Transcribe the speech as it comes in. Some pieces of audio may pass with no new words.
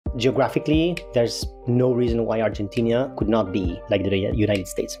Geographically, there's no reason why Argentina could not be like the United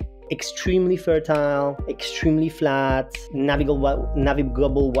States. Extremely fertile, extremely flat,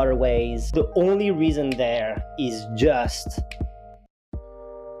 navigable waterways. The only reason there is just...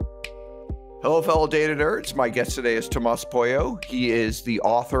 Hello, fellow data nerds. My guest today is Tomas Pueyo. He is the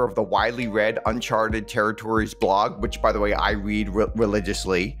author of the widely read Uncharted Territories blog, which, by the way, I read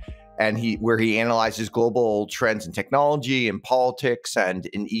religiously, and where he analyzes global trends in technology, in politics, and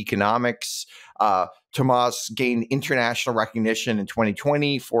in economics. Tomas gained international recognition in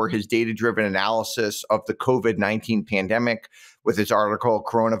 2020 for his data-driven analysis of the COVID-19 pandemic with his article,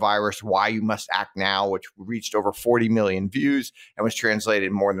 Coronavirus, Why You Must Act Now, which reached over 40 million views and was translated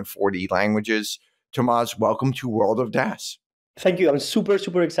in more than 40 languages. Tomas, welcome to World of DaaS. Thank you. I'm super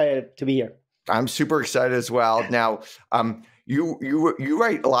excited to be here. I'm super excited as well. Now, you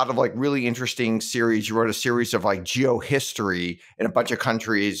write a lot of like really interesting series. You wrote a series of like geohistory in a bunch of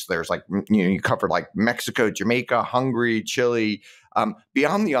countries. There's like, you covered like Mexico, Jamaica, Hungary, Chile.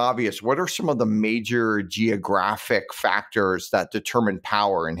 Beyond the obvious, what are some of the major geographic factors that determine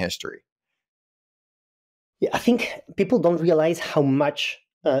power in history? Yeah, I think people don't realize how much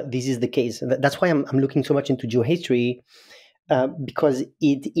this is the case. That's why I'm looking so much into geohistory, because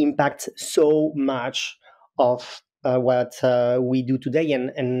it impacts so much of what we do today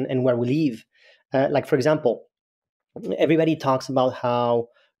and where we live. Like, for example, everybody talks about how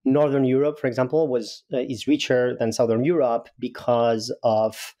Northern Europe, for example, is richer than Southern Europe because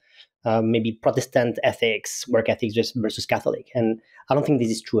of maybe Protestant ethics, work ethics versus Catholic. And I don't think this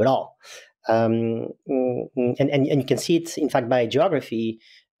is true at all. And you can see it, in fact, by geography.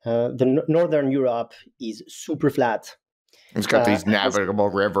 The Northern Europe is super flat. It's got these navigable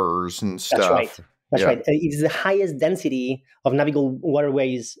rivers and stuff. That's right. That's right. It's the highest density of navigable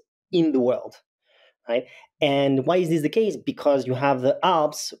waterways in the world, right? And why is this the case? Because you have the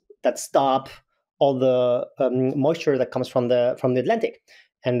Alps that stop all the moisture that comes from the Atlantic,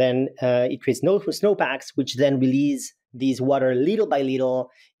 and then it creates snowpacks, which then release these water little by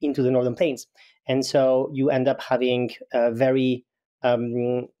little into the northern plains, and so you end up having very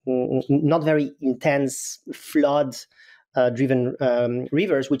not very intense flood driven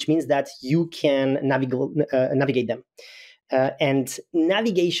rivers, which means that you can navigate them. And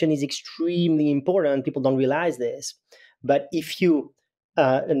navigation is extremely important. People don't realize this. But if you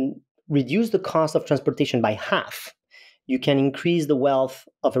reduce the cost of transportation by half, you can increase the wealth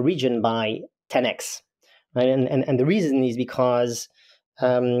of a region by 10x. Right? And the reason is because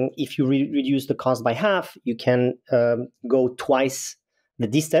if you reduce the cost by half, you can go twice the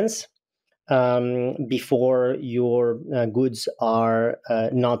distance before your goods are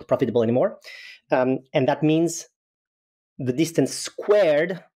not profitable anymore. And that means the distance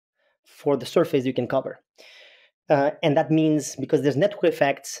squared for the surface you can cover. And that means, because there's network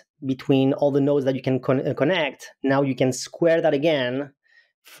effects between all the nodes that you can connect, now you can square that again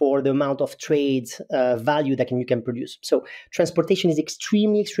for the amount of trade value that you can produce. So transportation is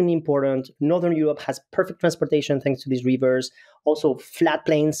extremely important. Northern Europe has perfect transportation thanks to these rivers. Also flat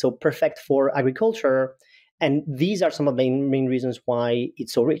plains, so perfect for agriculture. And these are some of the main reasons why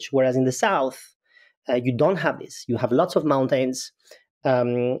it's so rich. Whereas in the South, you don't have this. You have lots of mountains,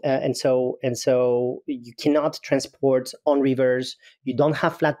 and so you cannot transport on rivers. You don't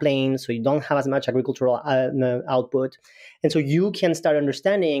have flat plains, so you don't have as much agricultural output. And so you can start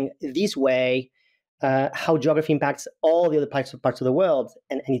understanding this way how geography impacts all the other parts of the world,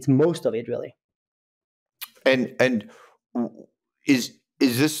 and it's most of it, really. And is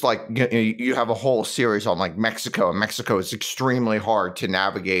this like, you have a whole series on like Mexico, and Mexico is extremely hard to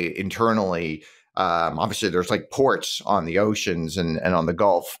navigate internally. Obviously, there's like ports on the oceans and on the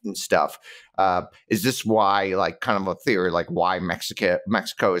Gulf and stuff. Is this why, like, kind of a theory, like why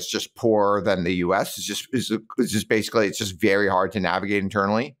Mexico is just poorer than the U.S.? Is just basically it's just very hard to navigate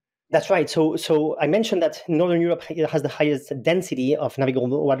internally? That's right. So I mentioned that Northern Europe has the highest density of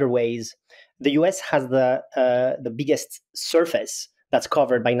navigable waterways. The U.S. has the biggest surface that's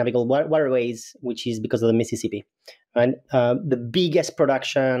covered by navigable waterways, which is because of the Mississippi, right? The biggest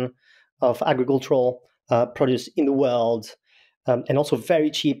production of agricultural produce in the world, and also very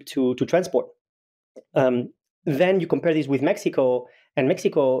cheap to transport. Then you compare this with Mexico, and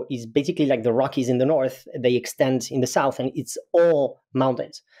Mexico is basically like the Rockies in the north. They extend in the south, and it's all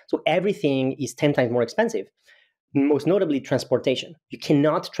mountains. So everything is 10 times more expensive, most notably transportation. You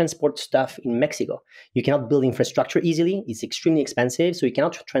cannot transport stuff in Mexico. You cannot build infrastructure easily. It's extremely expensive, so you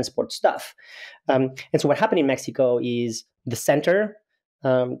cannot transport stuff. And so what happened in Mexico is the center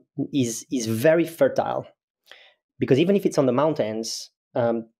is very fertile, because even if it's on the mountains,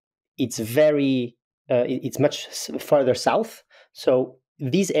 it's much farther south. So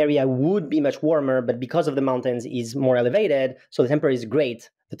this area would be much warmer, but because of the mountains is more elevated, so the temperature is great.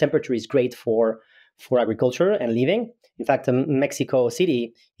 The temperature is great for agriculture and living. In fact, Mexico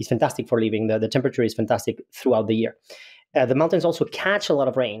City is fantastic for living. The temperature is fantastic throughout the year. The mountains also catch a lot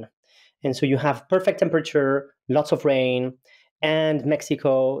of rain. And so you have perfect temperature, lots of rain, and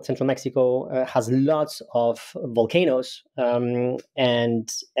central Mexico, has lots of volcanoes. And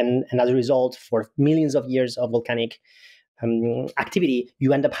as a result, for millions of years of volcanic activity,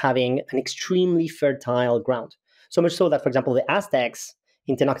 you end up having an extremely fertile ground. So much so that, for example, the Aztecs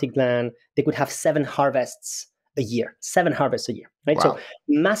in Tenochtitlan, they could have 7 harvests a year, right? Wow. So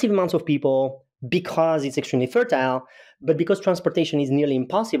massive amounts of people, because it's extremely fertile, but because transportation is nearly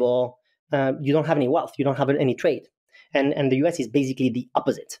impossible, you don't have any wealth, you don't have any trade. And the US is basically the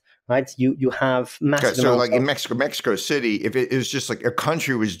opposite, right? You have massive so amounts like in Mexico City, if it was just like a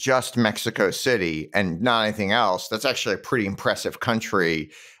country was just Mexico City and not anything else, that's actually a pretty impressive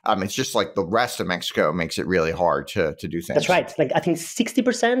country. It's just like the rest of Mexico makes it really hard to do things. That's right. Like I think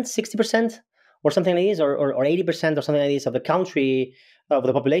 60% or something like this, or 80% or something like this of the country, of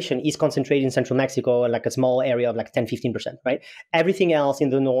the population is concentrated in central Mexico, like a small area of like 10-15%, right? Everything else in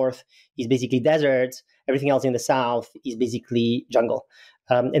the north is basically desert. Everything else in the south is basically jungle.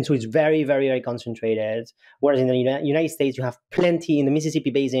 And so it's very, very, very concentrated. Whereas in the United States, you have plenty in the Mississippi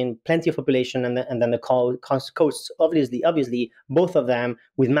Basin, plenty of population, and then the coasts, obviously, both of them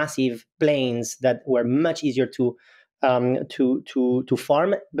with massive plains that were much easier to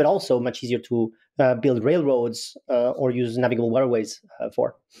farm, but also much easier to build railroads or use navigable waterways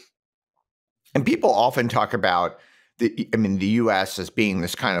for. And people often talk about the U.S. as being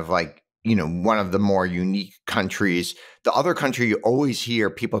this kind of like, one of the more unique countries. The other country you always hear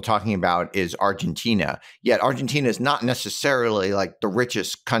people talking about is Argentina. Yet Argentina is not necessarily like the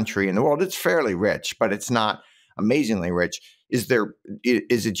richest country in the world. It's fairly rich, but it's not amazingly rich. Is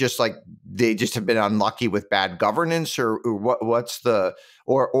it just like they just have been unlucky with bad governance, or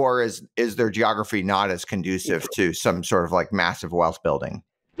is their geography not as conducive to some sort of like massive wealth building?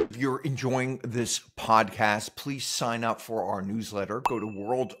 If you're enjoying this podcast, please sign up for our newsletter. Go to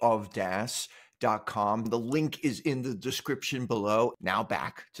worldofdaas.com. The link is in the description below. Now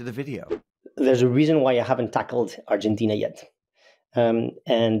back to the video. There's a reason why I haven't tackled Argentina yet.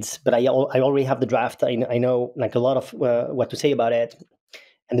 But I already have the draft. I know like a lot of what to say about it.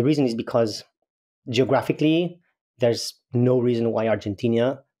 And the reason is because geographically, there's no reason why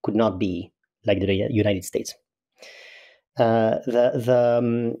Argentina could not be like the United States.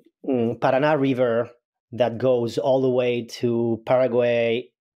 The Paraná River that goes all the way to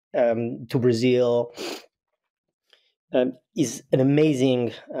Paraguay, to Brazil, is an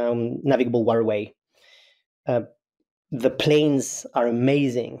amazing navigable waterway. The plains are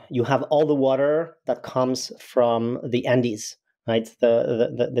amazing. You have all the water that comes from the Andes, right?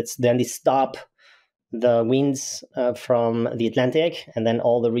 The Andes stop the winds from the Atlantic, and then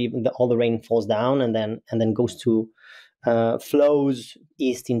all the rain falls down, and then goes to flows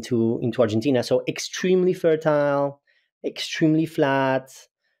east into Argentina. So extremely fertile, extremely flat,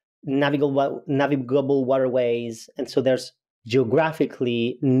 navigable waterways, and so there's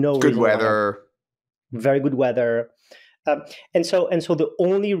geographically no good weather, very good weather, and so the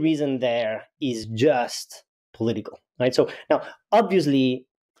only reason there is just political, right? So now, obviously,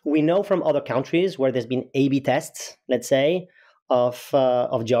 we know from other countries where there's been A/B tests, let's say, of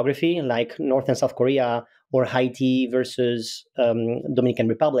geography, like North and South Korea, or Haiti versus Dominican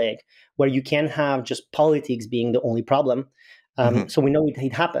Republic, where you can have just politics being the only problem. So we know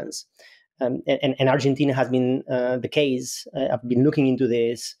it happens. And Argentina has been the case. I've been looking into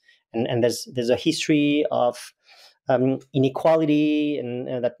this, and there's a history of inequality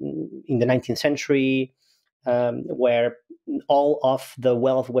that in the 19th century, where all of the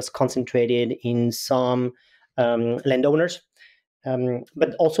wealth was concentrated in some landowners.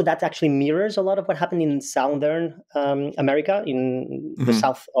 But also that actually mirrors a lot of what happened in Southern America, in the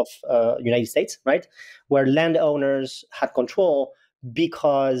south of United States, right? Where landowners had control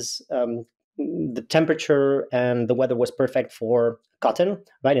because the temperature and the weather was perfect for cotton,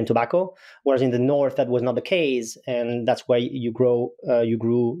 right, and tobacco. Whereas in the north, that was not the case, and that's why you grew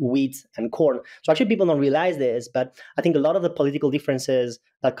wheat and corn. So actually, people don't realize this, but I think a lot of the political differences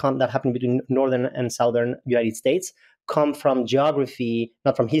that happen between northern and southern United States come from geography,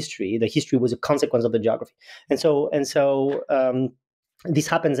 not from history. The history was a consequence of the geography, and so this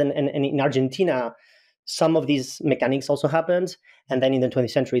happens. And in Argentina, some of these mechanics also happened, and then in the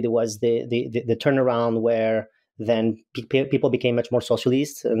 20th century there was the turnaround where then people became much more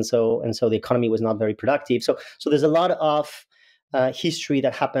socialist, and so the economy was not very productive. So there's a lot of history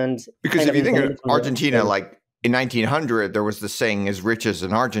that happened. Because if you think of Argentina, like in 1900, there was the saying, as rich as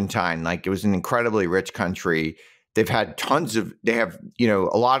an Argentine. Like, it was an incredibly rich country. They've had they have,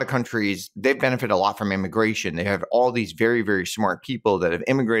 a lot of countries, they've benefited a lot from immigration. They have all these very, very smart people that have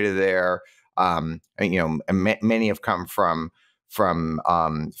immigrated there. Many have come from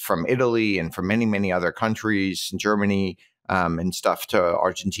Italy and from many, many other countries, Germany, and stuff, to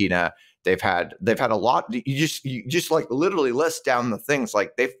Argentina. They've had a lot. You just like literally list down the things.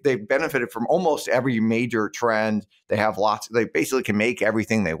 Like, they've benefited from almost every major trend. They have lots. They basically can make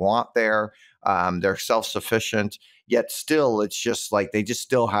everything they want there. They're self-sufficient. Yet still, it's just like they just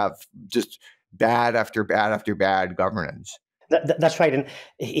still have just bad after bad after bad governance. That's right. And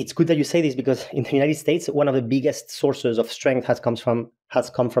it's good that you say this, because in the United States, one of the biggest sources of strength has come from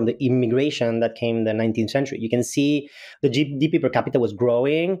the immigration that came in the 19th century. You can see the GDP per capita was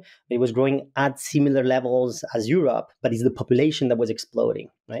growing. It was growing at similar levels as Europe, but it's the population that was exploding,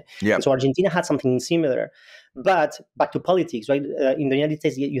 right? Yeah. So Argentina had something similar. But back to politics, right? In the United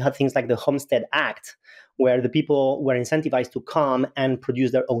States, you had things like the Homestead Act, where the people were incentivized to come and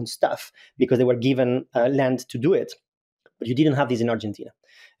produce their own stuff because they were given land to do it. But you didn't have this in Argentina.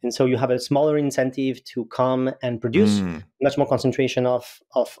 And so you have a smaller incentive to come and produce, much more concentration of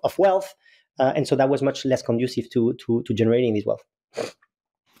wealth. And so that was much less conducive to generating this wealth.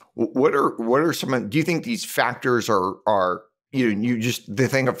 What are some, do you think these factors are they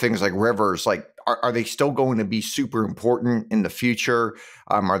think of things like rivers, like, are they still going to be super important in the future?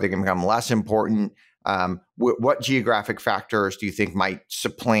 Are they going to become less important? What geographic factors do you think might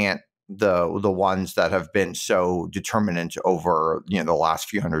supplant the ones that have been so determinant over the last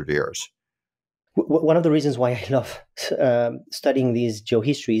few hundred years? One of the reasons why I love studying these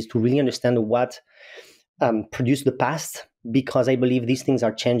geohistory is to really understand what produced the past, because I believe these things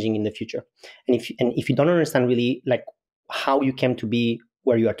are changing in the future. And if you don't understand really like how you came to be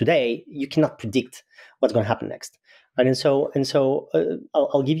where you are today, you cannot predict what's going to happen next. Right? And so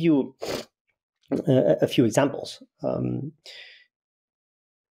I'll give you a few examples.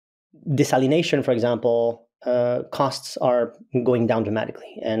 Desalination, for example, costs are going down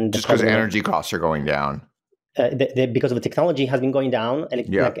dramatically, and just because energy costs are going down, because of the technology has been going down, and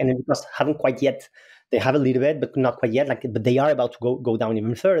energy costs haven't quite yet. They have a little bit, but not quite yet. But they are about to go down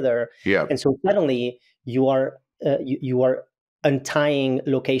even further. Yeah, and so suddenly you are untying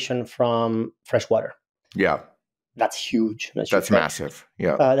location from fresh water. Yeah. That's huge. That's massive.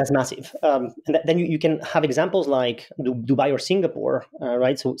 Yeah, that's massive. And then you can have examples like Dubai or Singapore,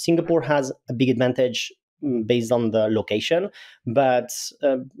 right? So Singapore has a big advantage based on the location, but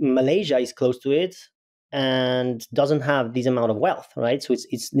Malaysia is close to it and doesn't have this amount of wealth, right? So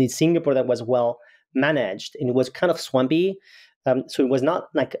it's Singapore that was well managed, and it was kind of swampy. So it was not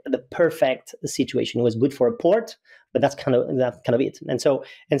like the perfect situation. It was good for a port, but that's kind of it. And so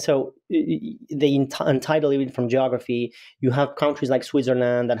they untitle it from geography. You have countries like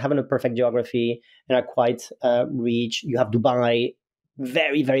Switzerland that have a perfect geography and are quite rich. You have Dubai,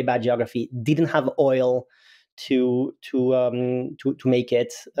 very, very bad geography, didn't have oil to make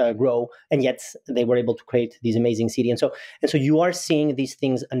it grow, and yet they were able to create this amazing city. And so you are seeing these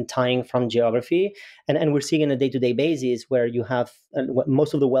things untying from geography, and we're seeing on a day-to-day basis where you have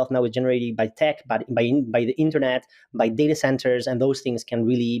most of the wealth now is generated by tech, by the internet, by data centers, and those things can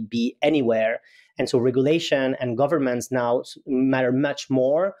really be anywhere. And so regulation and governments now matter much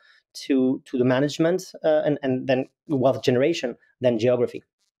more to the management and then wealth generation than geography.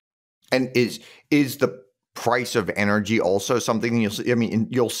 And is the price of energy also something you'll see? I mean,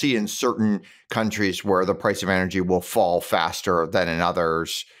 you'll see in certain countries where the price of energy will fall faster than in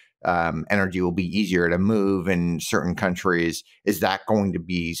others. Energy will be easier to move in certain countries. Is that going to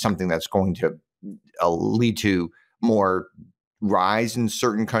be something that's going to lead to more rise in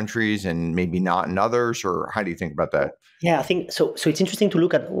certain countries and maybe not in others? Or how do you think about that? Yeah, I think so. So it's interesting to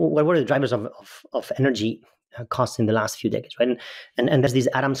look at what were the drivers of energy costs in the last few decades, right? And there's this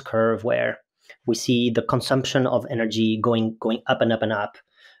Adams curve where we see the consumption of energy going up and up and up.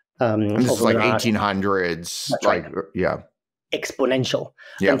 And this is like 1800s, like right. Yeah, exponential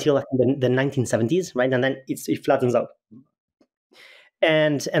until the 1970s, right? And then it flattens out.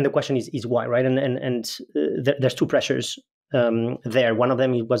 And the question is why, right? And there's two pressures there. One of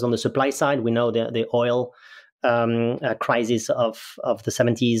them was on the supply side. We know the oil crisis of the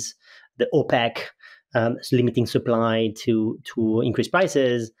 70s, the OPEC limiting supply to increase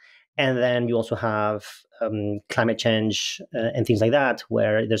prices. And then you also have climate change and things like that,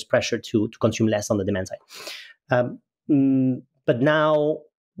 where there's pressure to consume less on the demand side. But now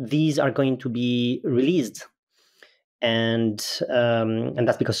these are going to be released. and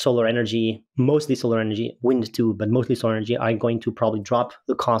that's because solar energy, mostly solar energy, wind too, but mostly solar energy, are going to probably drop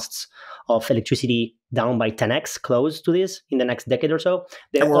the costs of electricity down by 10x, close to this, in the next decade or so.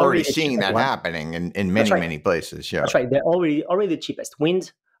 And we're already seeing that happening in many, many places. Yeah, that's right. They're already the cheapest.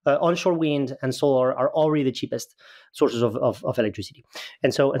 Wind, onshore wind and solar are already the cheapest sources of electricity.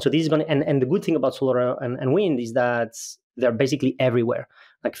 And so this is going to, and the good thing about solar and wind is that they're basically everywhere.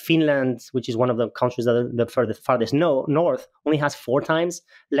 Like Finland, which is one of the countries that are the farthest north, only has 4 times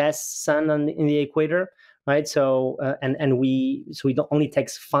less sun in the equator, right? So it only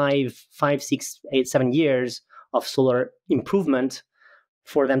takes 5, 6, 8, 7 years of solar improvement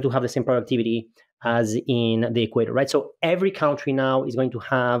for them to have the same productivity as in the equator, right? So every country now is going to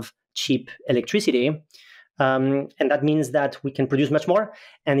have cheap electricity, and that means that we can produce much more.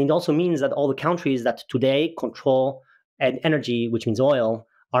 And it also means that all the countries that today control energy, which means oil,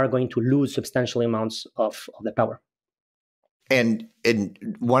 are going to lose substantial amounts of their power. And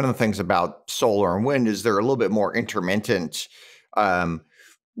one of the things about solar and wind is they're a little bit more intermittent.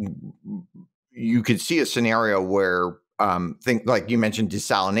 You could see a scenario where think like you mentioned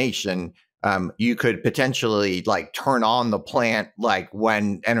desalination. You could potentially like turn on the plant like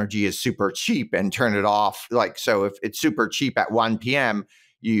when energy is super cheap and turn it off. Like, so if it's super cheap at 1 p.m.,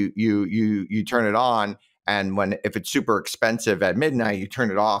 you turn it on, and if it's super expensive at midnight, you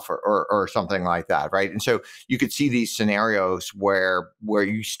turn it off or something like that, right? And so you could see these scenarios where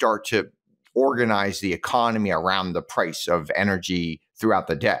you start to organize the economy around the price of energy throughout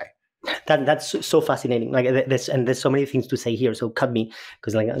the day. That's so fascinating. Like there's so many things to say here. So cut me,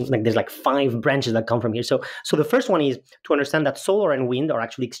 because like there's like 5 branches that come from here. So the first one is to understand that solar and wind are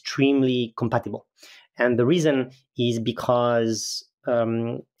actually extremely compatible, and the reason is because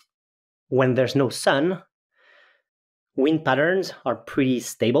when there's no sun, wind patterns are pretty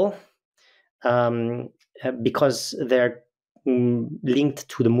stable because they're linked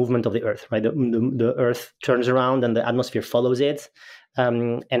to the movement of the Earth, right? The Earth turns around and the atmosphere follows it.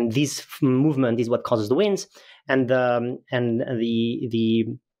 And this movement is what causes the winds, and the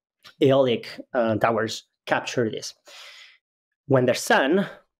aeolic towers capture this. When there's sun,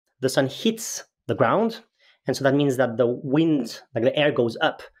 the sun hits the ground, and so that means that the wind, like the air, goes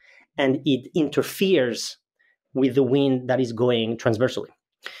up, and it interferes with the wind that is going transversely,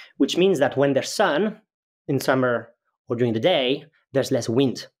 which means that when there's sun in summer or during the day, there's less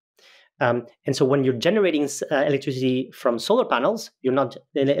wind. And so when you're generating electricity from solar panels, you're not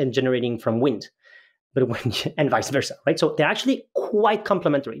generating from wind, but and vice versa, right? So they're actually quite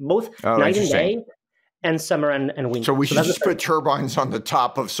complementary, both night and day, and summer and winter. So we should just put turbines on the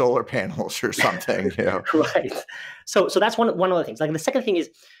top of solar panels or something. Yeah. Right. So that's one of the things. Like the second thing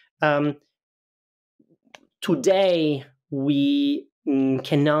is, today we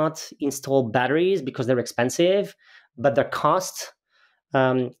cannot install batteries because they're expensive, but their cost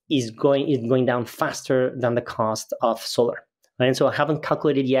is going down faster than the cost of solar. Right? And so I haven't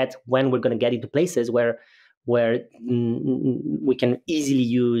calculated yet when we're going to get into places where we can easily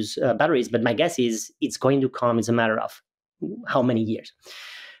use batteries, but my guess is it's going to come. It's a matter of how many years.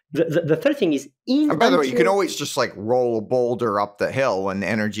 The third thing is, and by the way, you can always just like roll a boulder up the hill when the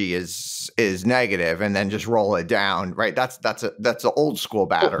energy is negative, and then just roll it down, right? That's an old school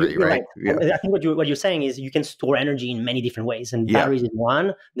battery, right? Yeah. I think what you're saying is you can store energy in many different ways, and batteries is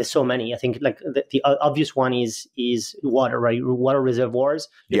one. There's so many. I think like the obvious one is water, right? Water reservoirs.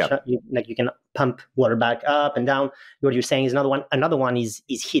 You can pump water back up and down. What you're saying is another one. Another one is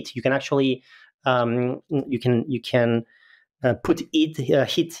heat. You can actually you can put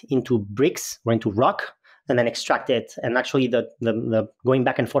heat into bricks or into rock, and then extract it. And actually, the going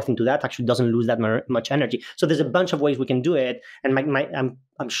back and forth into that actually doesn't lose that much energy. So there's a bunch of ways we can do it, and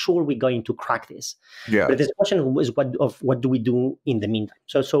I'm sure we're going to crack this. Yeah. But the question is what do we do in the meantime?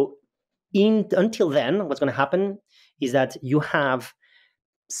 So until then, what's going to happen is that you have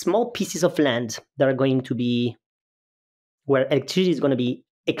small pieces of land that are going to be where electricity is going to be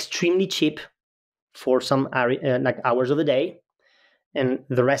extremely cheap for some like hours of the day, and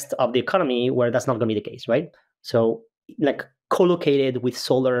the rest of the economy where that's not going to be the case, right? So like co-located with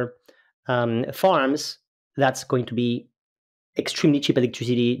solar farms, that's going to be extremely cheap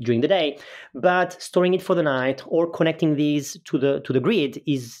electricity during the day, but storing it for the night or connecting these to the grid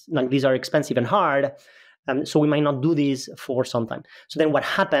is like, these are expensive and hard. So we might not do this for some time. So then what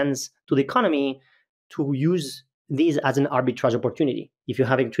happens to the economy to use these as an arbitrage opportunity? If you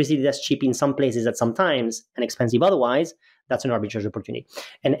have electricity that's cheap in some places at some times and expensive otherwise, that's an arbitrage opportunity.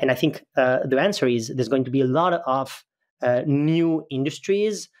 And I think the answer is there's going to be a lot of new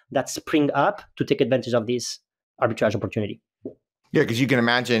industries that spring up to take advantage of this arbitrage opportunity. Yeah, because you can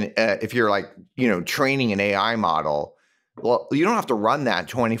imagine if you're like, training an AI model, well, you don't have to run that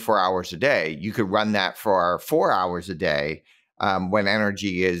 24 hours a day. You could run that for 4 hours a day when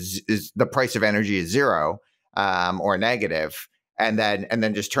energy is the price of energy is zero or negative, and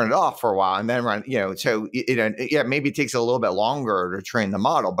then just turn it off for a while and then run. So yeah, maybe it takes a little bit longer to train the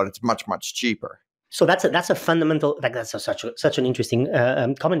model, but it's much, much cheaper. So that's a fundamental, like that's such an interesting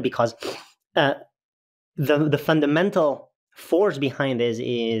comment, because the fundamental force behind this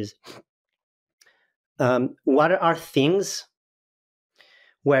is what are things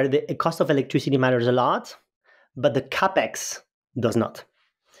where the cost of electricity matters a lot, but the capex does not.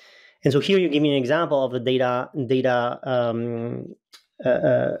 And so here you give me an example of the data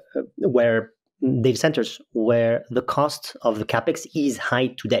where data centers where the cost of the capex is high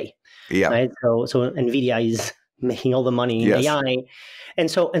today. Yeah. Right. So NVIDIA is making all the money in Yes. AI. And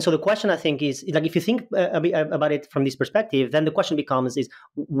so the question, I think, is like, if you think about it from this perspective, then the question becomes is,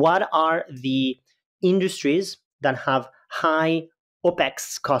 what are the industries that have high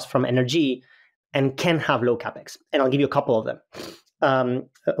OPEX cost from energy and can have low CapEx? And I'll give you a couple of them.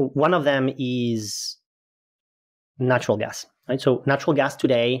 One of them is natural gas. Right? So natural gas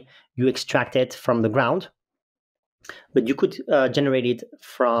today, you extract it from the ground, but you could generate it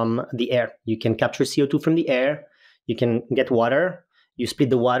from the air. You can capture CO2 from the air. You can get water. You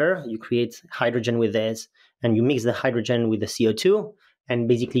split the water. You create hydrogen with this, and you mix the hydrogen with the CO2, and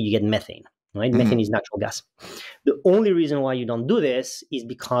basically you get methane. Right? Mm-hmm. Methane is natural gas. The only reason why you don't do this is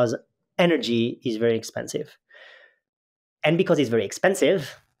because energy is very expensive. And because it's very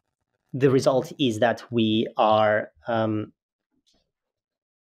expensive, the result is that we are... hold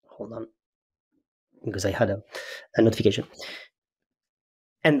on, because I had a notification.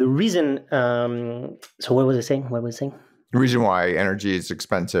 And the reason... so what was I saying? The reason why energy is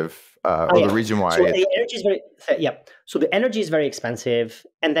expensive, the reason why... So the energy is very... Yeah. So the energy is very expensive.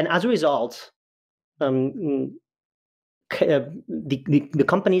 And then as a result... the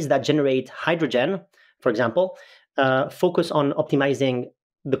companies that generate hydrogen, for example, focus on optimizing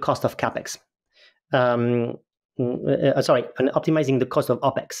the cost of capex. On optimizing the cost of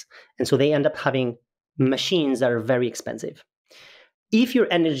OPEX. And so they end up having machines that are very expensive. If your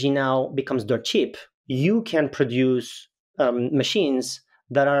energy now becomes dirt cheap, you can produce machines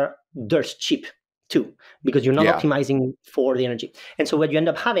that are dirt cheap too, because you're not optimizing for the energy. And so what you end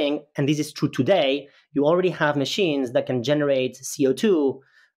up having, and this is true today, you already have machines that can generate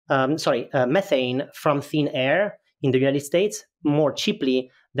methane from thin air in the United States more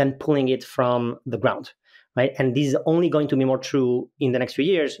cheaply than pulling it from the ground, right? And this is only going to be more true in the next few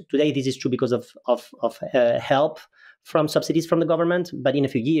years. Today, this is true because of help from subsidies from the government, but in a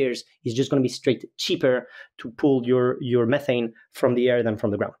few years, it's just going to be straight cheaper to pull your methane from the air than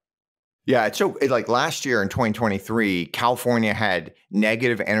from the ground. Yeah, so like last year in 2023, California had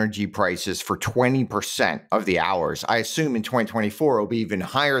negative energy prices for 20% of the hours. I assume in 2024, it'll be even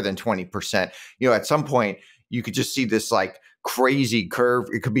higher than 20%. At some point, you could just see this like crazy curve.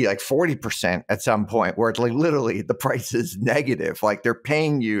 It could be like 40% at some point where it's like literally the price is negative. Like they're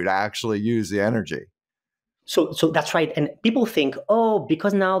paying you to actually use the energy. So that's right. And people think,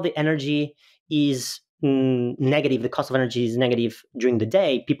 because now the energy is negative, the cost of energy is negative during the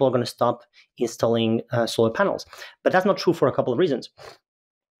day, people are going to stop installing solar panels. But that's not true for a couple of reasons.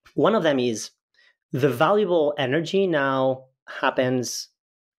 One of them is the valuable energy now happens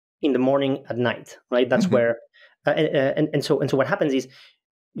in the morning at night, right? That's where, and so what happens is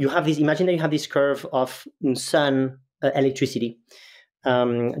you have this, imagine that you have this curve of sun electricity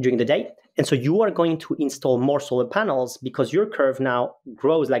during the day. And so you are going to install more solar panels because your curve now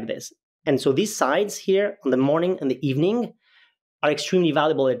grows like this. And so these sides here on the morning and the evening are extremely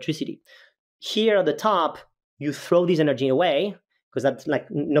valuable electricity. Here at the top, you throw this energy away because that's like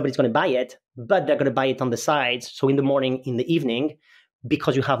nobody's going to buy it, but they're going to buy it on the sides. So in the morning, in the evening,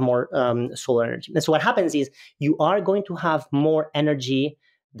 because you have more solar energy. And so what happens is you are going to have more energy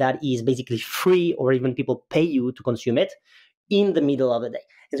that is basically free, or even people pay you to consume it in the middle of the day.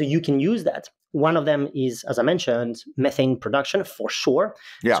 And so you can use that. One of them is, as I mentioned, methane production for sure.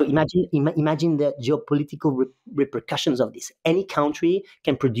 Yeah. So imagine the geopolitical repercussions of this. Any country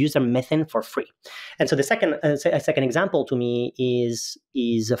can produce their methane for free. And so the second example to me is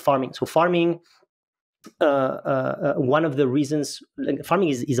farming. So farming, one of the reasons, farming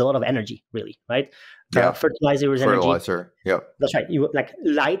is a lot of energy, really, right? Yeah. Fertilizer is energy. Fertilizer. Yep. That's right. You like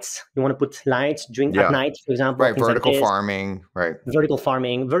lights. You want to put lights during at night, for example. Right. Vertical farming. Right. Vertical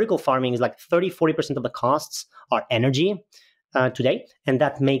farming. Vertical farming is like 30-40% of the costs are energy today, and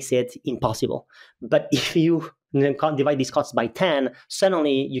that makes it impossible. But if you divide these costs by 10,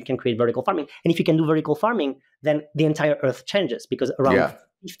 suddenly you can create vertical farming. And if you can do vertical farming, then the entire Earth changes, because around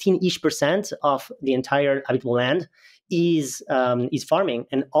 15-ish% of the entire habitable land is farming,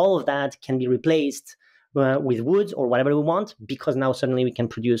 and all of that can be replaced with wood or whatever we want, because now suddenly we can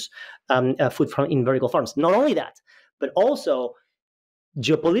produce food in vertical farms. Not only that, but also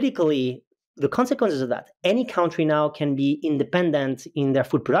geopolitically, the consequences of that, any country now can be independent in their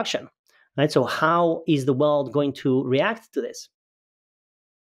food production, right? So how is the world going to react to this?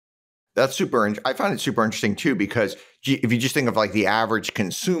 That's I find it super interesting too, because if you just think of like the average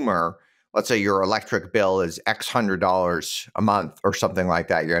consumer, let's say your electric bill is X $100 a month or something like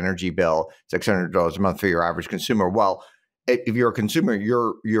that. Your energy bill is X $100 a month for your average consumer. Well, if you're a consumer,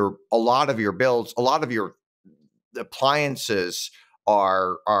 a lot of your bills, a lot of your appliances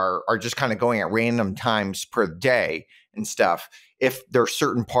are just kind of going at random times per day and stuff. If there are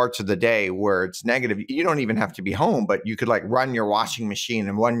certain parts of the day where it's negative, you don't even have to be home, but you could like run your washing machine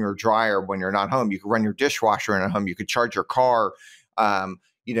and run your dryer when you're not home. You could run your dishwasher in at home. You could charge your car,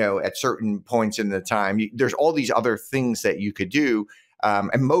 at certain points in the time. There's all these other things that you could do.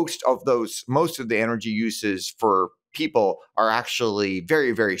 And most of the energy uses for people are actually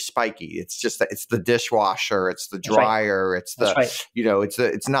very, very spiky. It's just that it's the dishwasher, it's the dryer, it's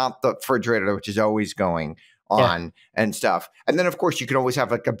it's not the refrigerator, which is always going on and stuff. And then of course you can always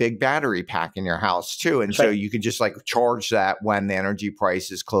have like a big battery pack in your house too. And so you could just like charge that when the energy price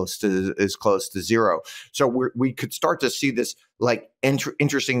is close to zero. So we could start to see this like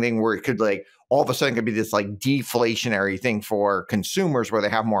interesting thing where it could like all of a sudden could be this like deflationary thing for consumers where they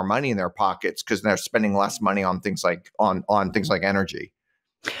have more money in their pockets because they're spending less money on things like on things like energy.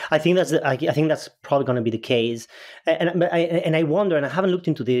 I think that's probably going to be the case, and I wonder, and I haven't looked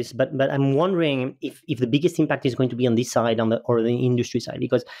into this, but I'm wondering if the biggest impact is going to be on this side, or the industry side,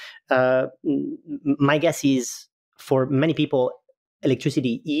 because my guess is for many people,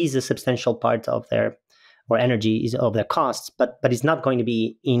 electricity is a substantial part of or energy is of their costs, but it's not going to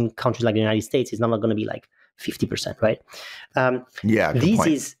be in countries like the United States. It's not going to be like 50%, right? This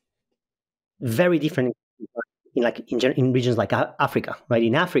is very different. In regions like Africa, right?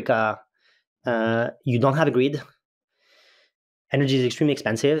 In Africa, you don't have a grid. Energy is extremely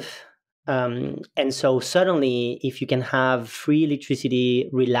expensive. And so suddenly, if you can have free electricity,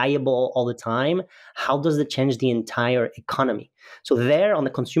 reliable all the time, how does that change the entire economy? So there on the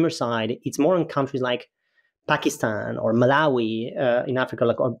consumer side, it's more in countries like Pakistan or Malawi in Africa,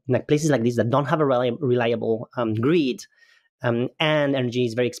 like places like this that don't have a reliable grid. And energy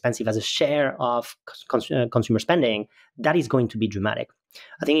is very expensive as a share of consumer spending. That is going to be dramatic.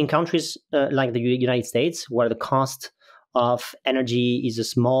 I think in countries like the United States, where the cost of energy is a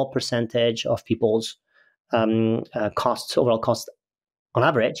small percentage of people's overall cost on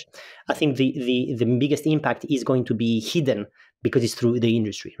average, I think the biggest impact is going to be hidden because it's through the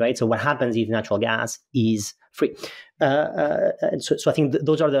industry, right? So what happens if natural gas is free? So I think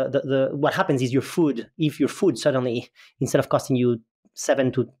those are the what happens is if your food suddenly, instead of costing you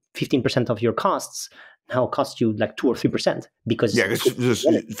 7 to 15% of your costs, now costs you like 2 or 3%, because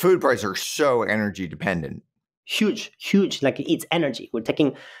food prices are so energy dependent. Huge, like it's energy. We're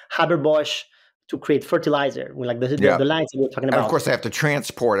taking Haber-Bosch to create fertilizer, like the lights that we're talking about. And of course, they have to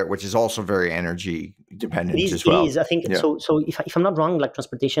transport it, which is also very energy dependent as well. It is, I think. So if I'm not wrong, like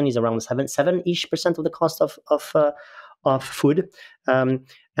transportation is around 7-ish% of the cost of food.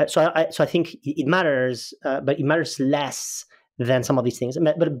 So I think it matters, but it matters less than some of these things.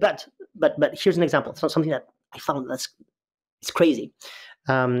 But here's an example. So something that I found it's crazy.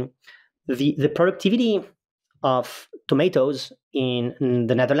 The productivity of tomatoes in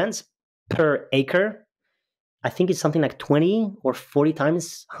the Netherlands per acre, I think it's something like 20 or 40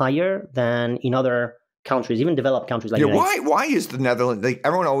 times higher than in other countries, even developed countries like why is the Netherlands, like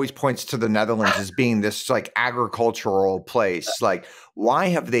everyone always points to the Netherlands as being this like agricultural place. Like, why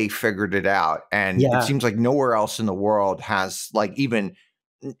have they figured it out? And it seems like nowhere else in the world has like even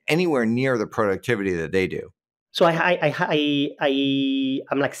anywhere near the productivity that they do. So I'm like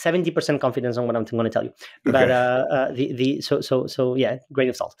 70% confidence on what I'm going to tell you. But grain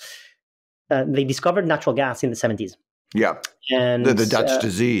of salt. They discovered natural gas in the 70s. Yeah. And the Dutch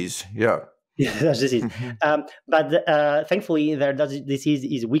disease. Yeah. Yeah, Dutch disease. But thankfully, their Dutch disease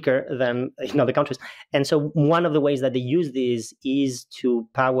is weaker than in other countries. And so one of the ways that they use this is to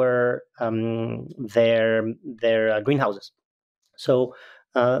power their greenhouses. So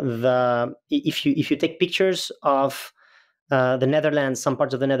if you take pictures of the Netherlands, some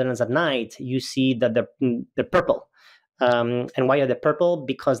parts of the Netherlands at night, you see that they're purple. And why are they purple?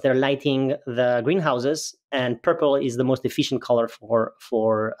 Because they're lighting the greenhouses, and purple is the most efficient color for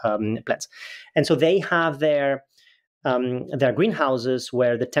plants. And so they have their there are greenhouses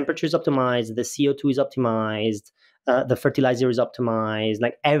where the temperature is optimized, the CO2 is optimized, the fertilizer is optimized,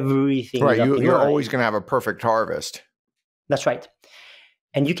 like everything Right. is optimized. You're always going to have a perfect harvest. That's right.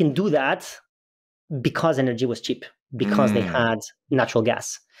 And you can do that because energy was cheap, because they had natural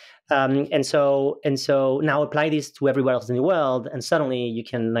gas. And so now apply this to everywhere else in the world, and suddenly you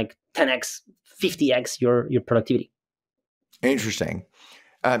can like 10x, 50x your productivity. Interesting.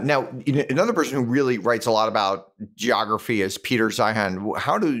 Now, another person who really writes a lot about geography is Peter Zeihan.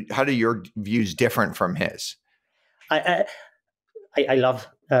 How do your views different from his? I love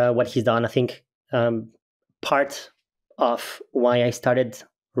what he's done. I think part of why I started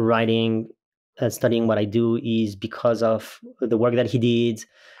writing, studying what I do is because of the work that he did.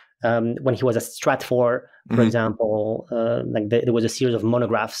 When he was at Stratfor, for example, like there was a series of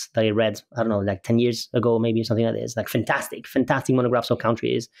monographs that I read, I don't know, like 10 years ago, maybe something like this, like fantastic monographs of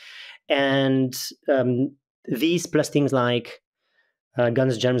countries. And these plus things like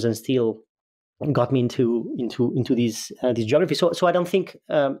Guns, Germs, and Steel got me into this geography. So I don't think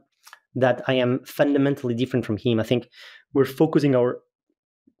that I am fundamentally different from him. I think we're focusing our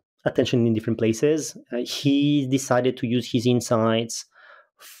attention in different places. He decided to use his insights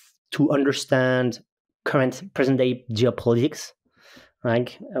to understand present day geopolitics,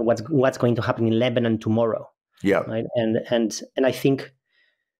 right? What's going to happen in Lebanon tomorrow? Yeah, right. And I think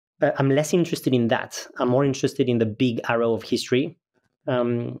I'm less interested in that. I'm more interested in the big arrow of history.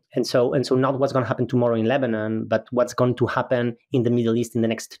 And so not what's going to happen tomorrow in Lebanon, but what's going to happen in the Middle East in the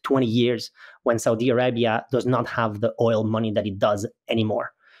next 20 years when Saudi Arabia does not have the oil money that it does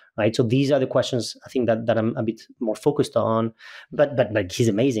anymore. Right. So these are the questions I think that I'm a bit more focused on. But he's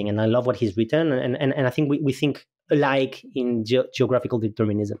amazing, and I love what he's written. And I think we think alike in geographical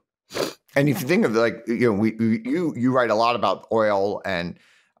determinism. And if you think of like, you write a lot about oil and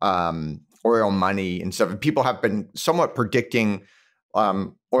oil money and stuff. And people have been somewhat predicting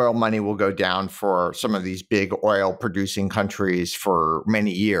oil money will go down for some of these big oil producing countries for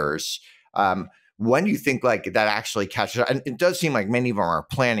many years. When do you think like that actually catches up? And it does seem like many of them are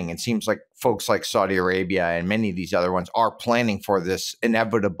planning. It seems like folks like Saudi Arabia and many of these other ones are planning for this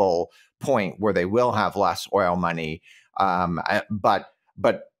inevitable point where they will have less oil money. But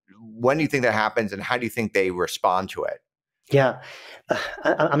when do you think that happens, and how do you think they respond to it? Yeah,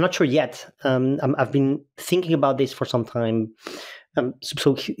 I'm not sure yet. I've been thinking about this for some time.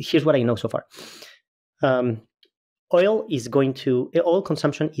 So here's what I know so far. Oil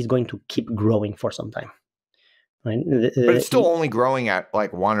consumption is going to keep growing for some time. Right? But it's still only growing at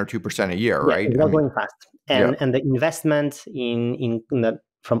like 1 or 2% a year, right? It's not going fast, and the investment in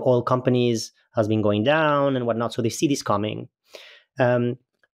from oil companies has been going down and whatnot. So they see this coming,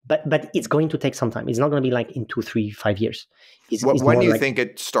 but it's going to take some time. It's not going to be like in 2, 3, 5 years. When do you think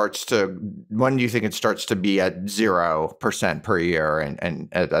it starts to be at 0% per year, and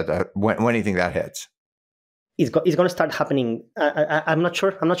when do you think that hits? It's going to start happening. I'm not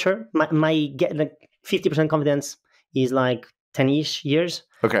sure. My get like 50% confidence is like 10-ish years.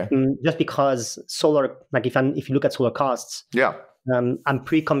 Okay. Just because solar, like if you look at solar costs, I'm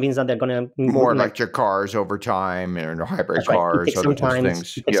pretty convinced that they're going to more electric cars over time, and hybrid cars. It takes some time. It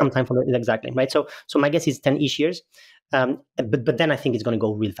takes some time for exactly right. So my guess is 10-ish years. But then I think it's going to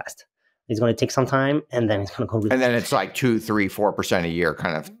go real fast. It's going to take some time, and then it's going to go real fast. And then it's like 2, 3, 4% a year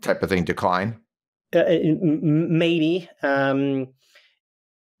kind of type of thing decline. Maybe.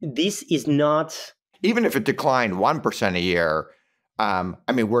 This is not... Even if it declined 1% a year, I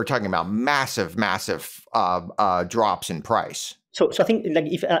mean, we're talking about massive drops in price. So I think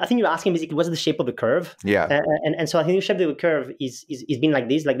I think you're asking basically what's the shape of the curve. Yeah. And so I think the shape of the curve is been like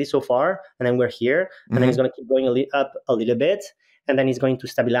this so far, and then we're here, and then it's going to keep going up a little bit, and then it's going to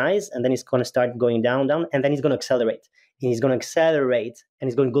stabilize, and then it's going to start going down, and then it's going to accelerate. And it's going to accelerate, and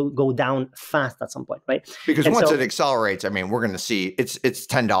it's going to go down fast at some point, right? Because once it accelerates, I mean, we're going to see it's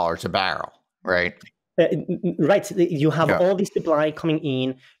 $10 a barrel, right? Right. You have all this supply coming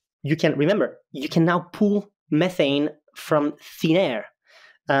in. You can now pull methane from thin air.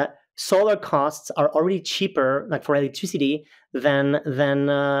 Solar costs are already cheaper, like for electricity, than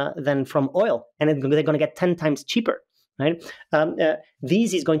from oil, and they're going to get 10 times cheaper. Right?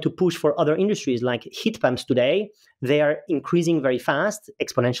 This is going to push for other industries like heat pumps today. They are increasing very fast,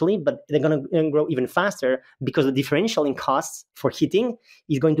 exponentially, but they're going to grow even faster because the differential in costs for heating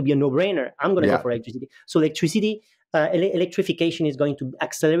is going to be a no-brainer. I'm going to go for electricity. So electrification is going to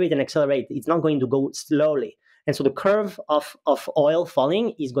accelerate and accelerate. It's not going to go slowly. And so the curve of oil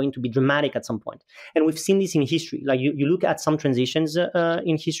falling is going to be dramatic at some point. And we've seen this in history. Like you look at some transitions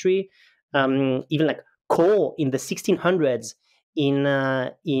in history, even like coal in the 1600s in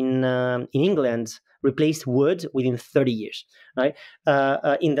England replaced wood within 30 years. Right?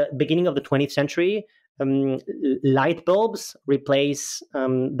 In the beginning of the 20th century, light bulbs replace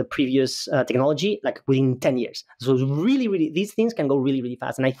the previous technology like within 10 years. So it's really, these things can go really, really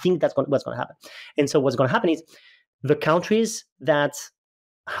fast. And I think that's what's going to happen. And so what's going to happen is the countries that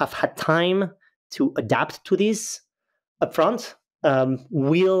have had time to adapt to this upfront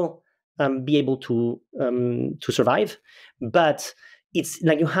will be able to survive. But it's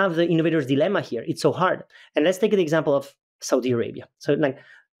like you have the innovator's dilemma here. It's so hard. And let's take the example of Saudi Arabia. So like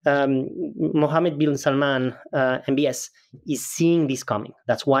Mohammed bin Salman, MBS, is seeing this coming.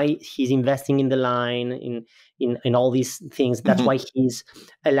 That's why he's investing in the line, in all these things. That's why he's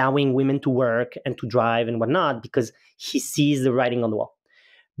allowing women to work and to drive and whatnot, because he sees the writing on the wall.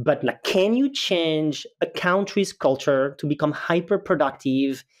 But like, can you change a country's culture to become hyper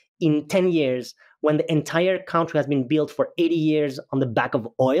productive in 10 years when the entire country has been built for 80 years on the back of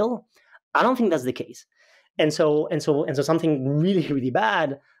oil? I don't think that's the case. And so something really, really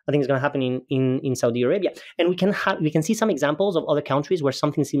bad, I think, is going to happen in Saudi Arabia. And we can see some examples of other countries where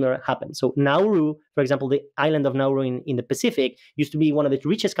something similar happened. So Nauru, for example, the island of Nauru in the Pacific used to be one of the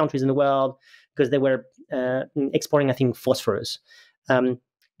richest countries in the world because they were exporting, I think, phosphorus. And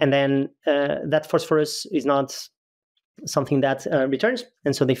then that phosphorus is not something that returns.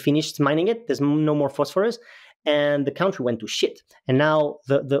 And so they finished mining it. There's no more phosphorus. And the country went to shit. And now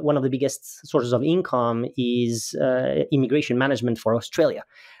the one of the biggest sources of income is immigration management for Australia.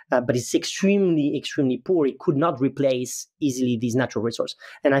 But it's extremely, extremely poor. It could not replace easily these natural resources.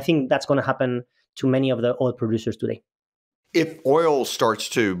 And I think that's going to happen to many of the oil producers today. If oil starts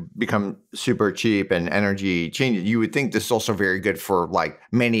to become super cheap and energy changes, you would think this is also very good for like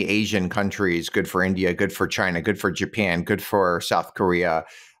many Asian countries, good for India, good for China, good for Japan, good for South Korea,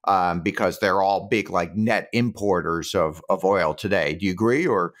 because they're all big like net importers of oil today. Do you agree?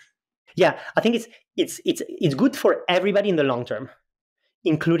 Or yeah, I think it's good for everybody in the long term,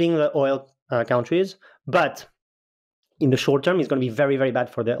 including the oil countries. But in the short term, it's going to be very, very bad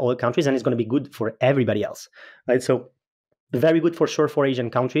for the oil countries, and it's going to be good for everybody else, right? So very good for sure for Asian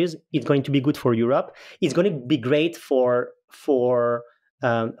countries. It's going to be good for Europe. It's going to be great for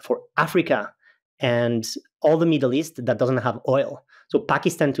Africa and all the Middle East that doesn't have oil. So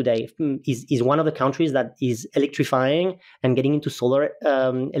Pakistan today is one of the countries that is electrifying and getting into solar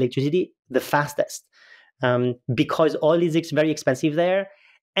electricity the fastest, because oil is very expensive there,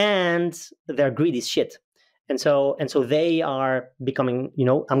 and their grid is shit. And so they are becoming,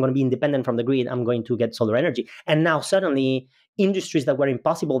 I'm going to be independent from the grid. I'm going to get solar energy. And now suddenly industries that were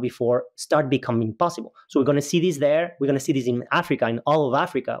impossible before start becoming possible. So we're going to see this there. We're going to see this in Africa, in all of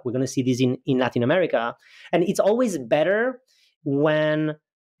Africa. We're going to see this in Latin America. And it's always better when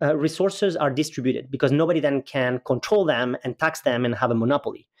resources are distributed, because nobody then can control them and tax them and have a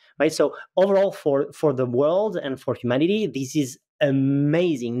monopoly, right? So overall, for the world and for humanity, this is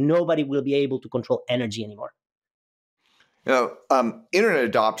amazing. Nobody will be able to control energy anymore. Internet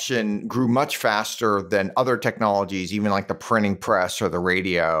adoption grew much faster than other technologies, even like the printing press or the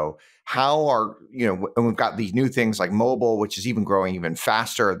radio. How are, and we've got these new things like mobile, which is even growing even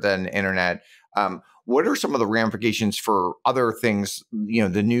faster than internet. What are some of the ramifications for other things,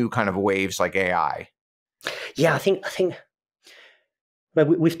 the new kind of waves like AI? Yeah, I think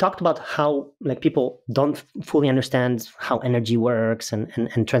we've talked about how people don't fully understand how energy works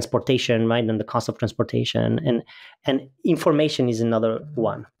and transportation, right? And the cost of transportation and information is another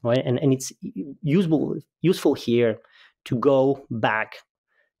one, right? And it's useful here to go back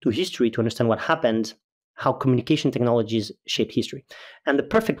to history to understand what happened, how communication technologies shaped history. And the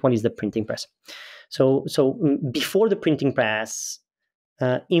perfect one is the printing press. So before the printing press,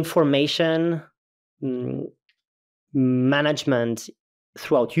 information management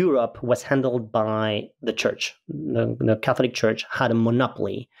throughout Europe was handled by the church. The Catholic Church had a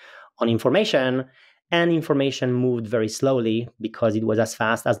monopoly on information, and information moved very slowly because it was as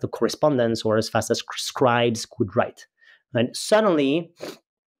fast as the correspondence or as fast as scribes could write. And suddenly,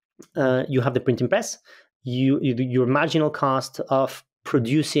 you have the printing press. Your marginal cost of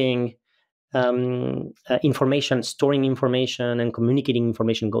producing information, storing information, and communicating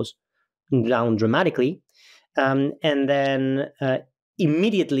information goes down dramatically. And then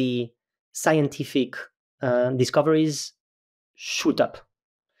immediately scientific discoveries shoot up.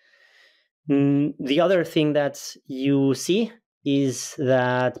 The other thing that you see is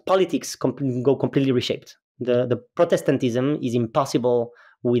that politics go completely reshaped. The Protestantism is impossible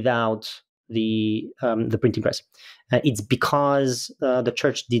without the printing press. It's because the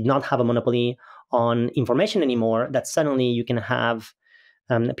church did not have a monopoly on information anymore that suddenly you can have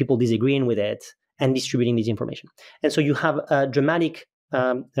people disagreeing with it and distributing this information. And so you have a dramatic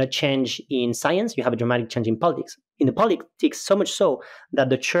a change in science, you have a dramatic change in politics. In the politics, so much so that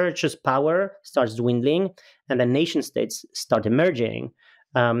the church's power starts dwindling and the nation states start emerging.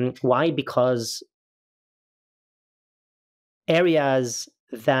 Why? Because areas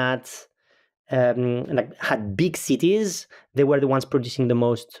that had big cities, they were the ones producing the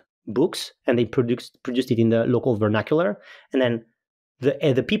most books, and they produced it in the local vernacular. And then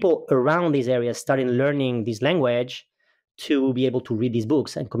the people around these areas started learning this language to be able to read these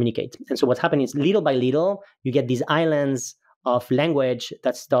books and communicate. And so what's happening is, little by little, you get these islands of language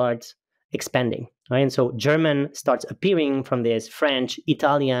that start expanding, right? And so German starts appearing from this, French,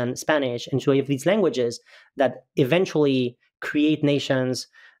 Italian, Spanish. And so you have these languages that eventually create nations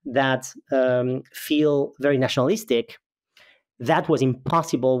that feel very nationalistic. That was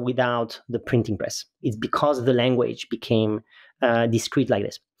impossible without the printing press. It's because the language became discrete like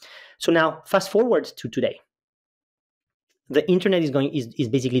this. So now, fast forward to today. The internet is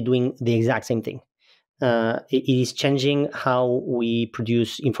basically doing the exact same thing. It is changing how we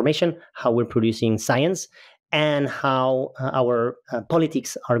produce information, how we're producing science, and how our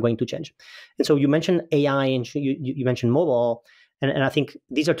politics are going to change. And so you mentioned AI and you mentioned mobile, and I think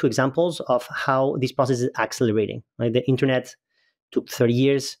these are two examples of how this process is accelerating. Right? The internet took 30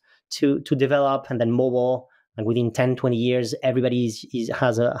 years to develop, and then mobile, and within 10, 20 years, everybody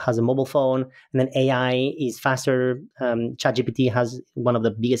has a mobile phone, and then AI is faster. ChatGPT has one of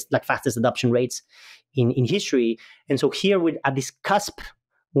the biggest, fastest adoption rates in history. And so here we're at this cusp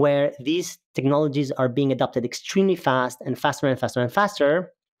where these technologies are being adopted extremely fast and faster and faster and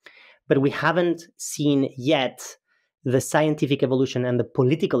faster, but we haven't seen yet the scientific evolution and the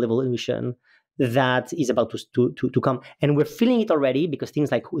political evolution that is about to come. And we're feeling it already, because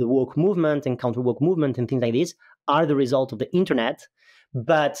things like the woke movement and counter woke movement and things like this are the result of the internet,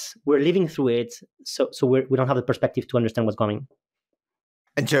 but we're living through it. So we don't have the perspective to understand what's coming.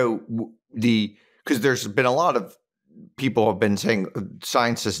 And so because there's been a lot of people have been saying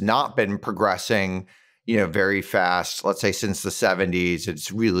science has not been progressing, very fast. Let's say since the 70s,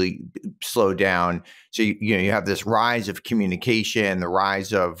 it's really slowed down. So you have this rise of communication, the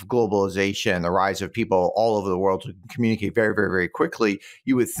rise of globalization, the rise of people all over the world who can communicate very, very, very quickly.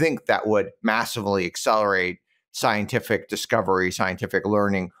 You would think that would massively accelerate scientific discovery, scientific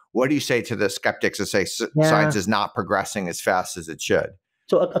learning. What do you say to the skeptics that say science is not progressing as fast as it should?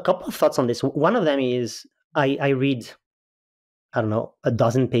 So a couple of thoughts on this. One of them is I read, I don't know, a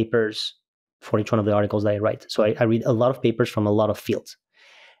dozen papers for each one of the articles that I write. So I read a lot of papers from a lot of fields.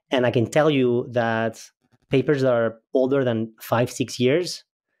 And I can tell you that papers that are older than 5-6 years,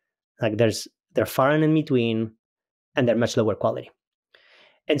 they're far and in between, and they're much lower quality.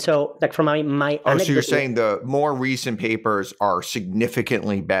 And so, from my so you're saying the more recent papers are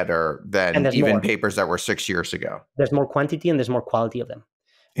significantly better than even papers that were 6 years ago? There's more quantity and there's more quality of them.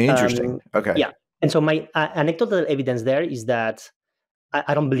 Interesting. Okay. Yeah. And so my anecdotal evidence there is that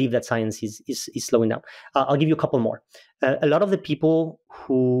I don't believe that science is slowing down. I'll give you a couple more. A lot of the people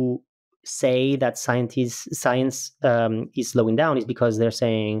who say that science is slowing down is because they're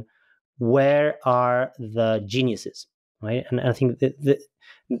saying, where are the geniuses, right? And I think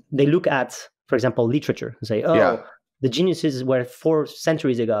they look at, for example, literature and say, the geniuses were 4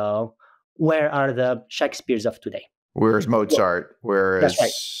 centuries ago. Where are the Shakespeares of today? Where's Mozart? That's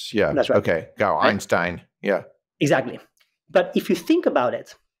right. Yeah. That's right. Okay. Go Einstein. Yeah. Exactly. But if you think about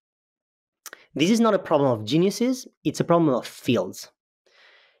it, this is not a problem of geniuses, it's a problem of fields.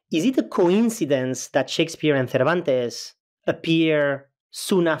 Is it a coincidence that Shakespeare and Cervantes appear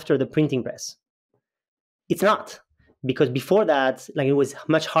soon after the printing press? It's not, because before that, it was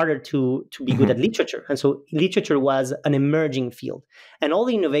much harder to be good at literature. And so literature was an emerging field. And all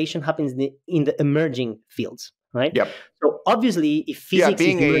the innovation happens in the emerging fields. Right. Yep. So obviously, if physics,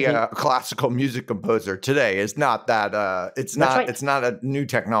 being a classical music composer today is not that. It's not. Right. It's not a new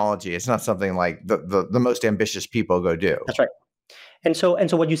technology. It's not something like the most ambitious people go do. That's right. And so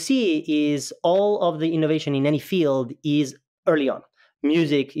what you see is all of the innovation in any field is early on.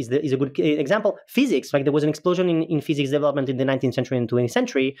 Music is a good example. Physics, there was an explosion in physics development in the 19th century and 20th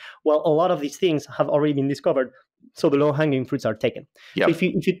century. Well, a lot of these things have already been discovered. So the low-hanging fruits are taken. Yep. So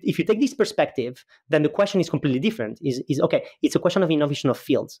if you take this perspective, then the question is completely different. Is okay, it's a question of innovation of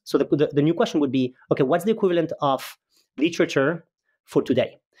fields. So the new question would be, okay, what's the equivalent of literature for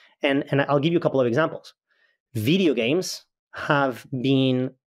today? And I'll give you a couple of examples. Video games have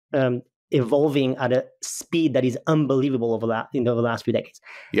been evolving at a speed that is unbelievable over the last few decades.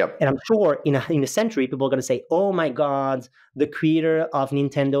 Yep. And I'm sure in a century, people are going to say, oh my God, the creator of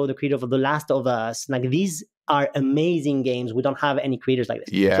Nintendo, the creator of The Last of Us, these are amazing games. We don't have any creators like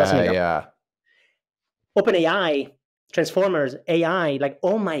this. Yeah, OpenAI Transformers, AI, like,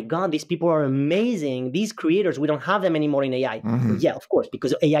 oh my God, these people are amazing. These creators, we don't have them anymore in AI. Mm-hmm. Yeah, of course,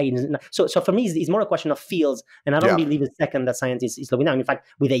 because AI is not, so for me, it's more a question of fields. And I don't believe a second that science is slowing down. In fact,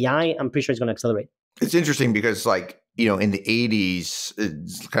 with AI, I'm pretty sure it's going to accelerate. It's interesting because, like, you know, in the 80s,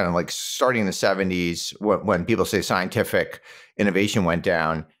 it's kind of like starting in the 70s, when people say scientific innovation went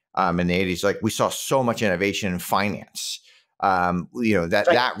down, in the 80s, like, we saw so much innovation in finance. You know,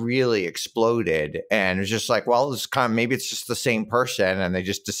 that really exploded, and it was just like, well, it's kind of, maybe it's just the same person, and they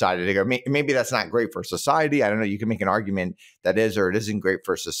just decided to go, maybe that's not great for society. I don't know. You can make an argument that is or it isn't great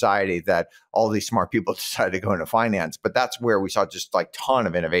for society that all these smart people decided to go into finance, but that's where we saw just like ton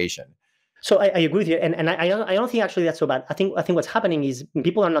of innovation. So I agree with you, and I don't think actually that's so bad. I think what's happening is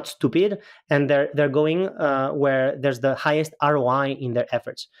people are not stupid, and they're going where there's the highest ROI in their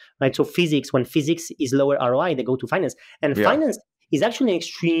efforts, right? So when physics is lower ROI, they go to finance, and finance is actually an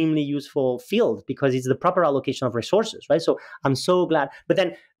extremely useful field because it's the proper allocation of resources, right? So I'm so glad, but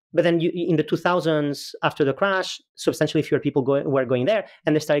then you, in the 2000s, after the crash, substantially fewer people were going there,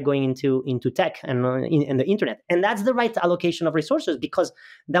 and they started going into tech and the internet. And that's the right allocation of resources because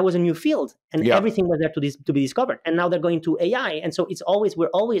that was a new field, and everything was there to be discovered. And now they're going to AI, and so we're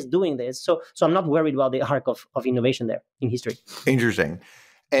always doing this. So I'm not worried about the arc of innovation there in history. Interesting.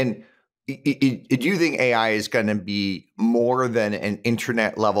 And do you think AI is going to be more than an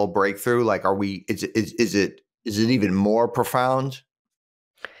internet level breakthrough? Like, is it even more profound?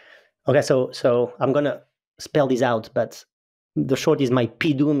 Okay, so I'm gonna spell this out, but the short is my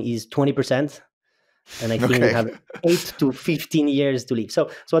PDOOM is 20%, and I think we have 8 to 15 years to live. So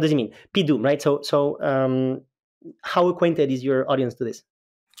what does it mean? PDOOM, right? So how acquainted is your audience to this?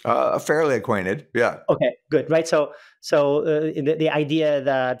 Fairly acquainted, yeah. Okay, good, right? So the idea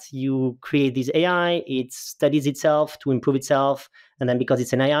that you create this AI, it studies itself to improve itself, and then because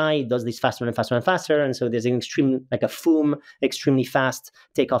it's an AI, it does this faster and faster and faster, and so there's an extreme, like a FOOM, extremely fast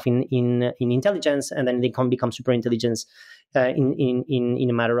takeoff in intelligence, and then they can become super intelligence in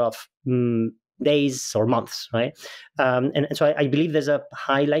a matter of days or months, right? And so I believe there's a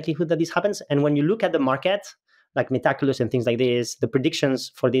high likelihood that this happens. And when you look at the market, like Metaculus and things like this, the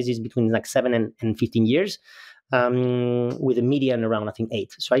predictions for this is between like 7 and 15 years, with a median around, I think,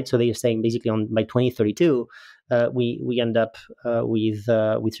 8, right? So they're saying basically by 2032, we end up with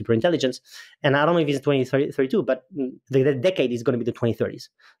superintelligence. And I don't know if it's 2032, but the decade is going to be the 2030s.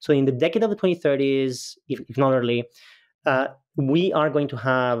 So in the decade of the 2030s, if not early, we are going to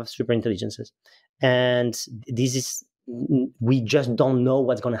have superintelligences. And we just don't know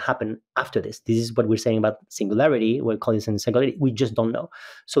what's going to happen after this. This is what we're saying about singularity. We're calling it singularity. We just don't know.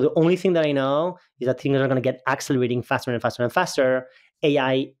 So the only thing that I know is that things are going to get accelerating faster and faster and faster.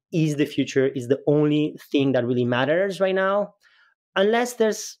 AI is the future, is the only thing that really matters right now. Unless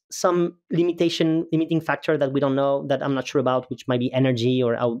there's some limiting factor that we don't know, that I'm not sure about, which might be energy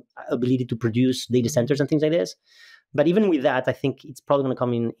or our ability to produce data centers and things like this. But even with that, I think it's probably going to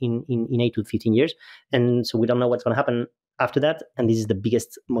come in 8 to 15 years. And so we don't know what's going to happen after that. And this is the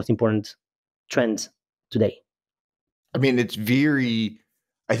biggest, most important trend today. I mean,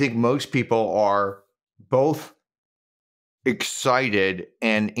 I think most people are both excited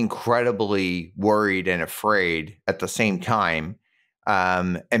and incredibly worried and afraid at the same time.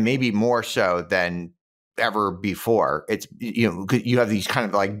 And maybe more so than ever before. It's, you have these kind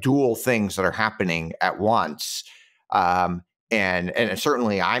of like dual things that are happening at once. And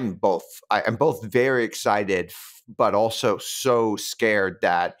certainly I'm both very excited, but also so scared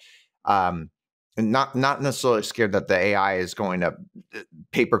that, not necessarily scared that the AI is going to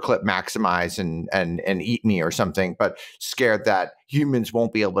paperclip maximize and eat me or something, but scared that humans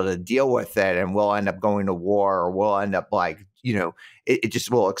won't be able to deal with it and we'll end up going to war, or we'll end up like, it just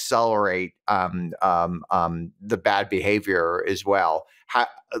will accelerate, the bad behavior as well.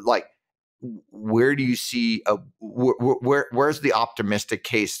 Where do you see where's the optimistic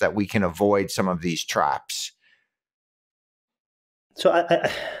case that we can avoid some of these traps? So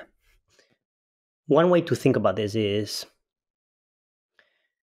one way to think about this is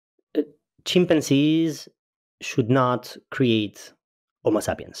chimpanzees should not create Homo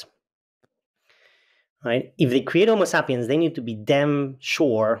sapiens, right? If they create Homo sapiens, they need to be damn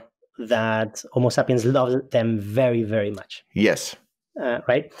sure that Homo sapiens loves them very, very much. Yes.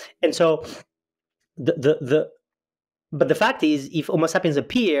 Right? And so but the fact is, if Homo sapiens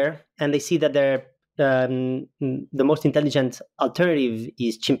appear and they see that they're the most intelligent alternative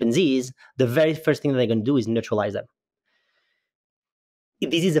is chimpanzees, the very first thing that they're going to do is neutralize them.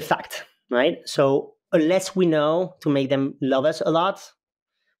 This is a fact, right? So unless we know to make them love us a lot,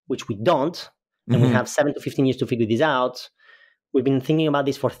 which we don't, and we have 7 to 15 years to figure this out, We've been thinking about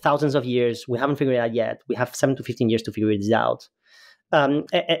this for thousands of years. We haven't figured it out yet. We have 7 to 15 years to figure this out.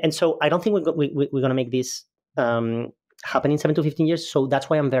 And so I don't think we're going to make this happen in 7 to 15 years. So that's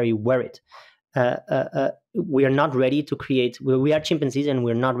why I'm very worried. We are not ready to create. We are chimpanzees, and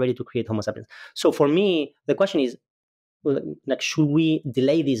we're not ready to create Homo sapiens. So for me, the question is, like, should we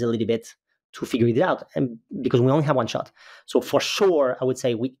delay this a little bit to figure it out? And because we only have one shot. So for sure, I would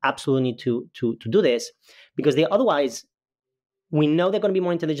say we absolutely need to do this, because otherwise, we know they're going to be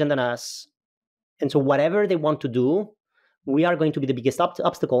more intelligent than us, and so whatever they want to do, we are going to be the biggest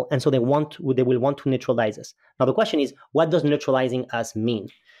obstacle, and so they will want to neutralize us. Now the question is, what does neutralizing us mean?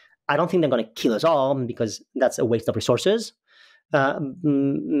 I don't think they're going to kill us all, because that's a waste of resources. But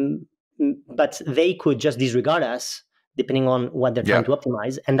they could just disregard us, depending on what they're trying to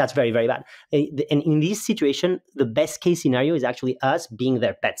optimize, and that's very, very bad. And in this situation, the best case scenario is actually us being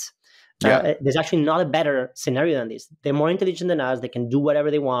their pets. There's actually not a better scenario than this. They're more intelligent than us. They can do whatever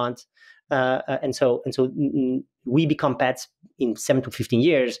they want. And so we become pets in 7 to 15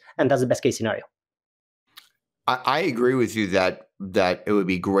 years, and that's the best case scenario. I agree with you that it would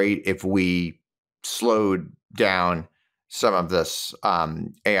be great if we slowed down some of this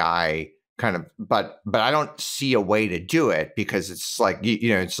AI kind of, but I don't see a way to do it, because it's like,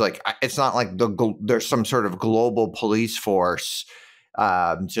 it's like, it's not like there's some sort of global police force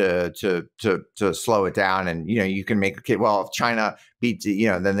to slow it down. And you can make well, if China beats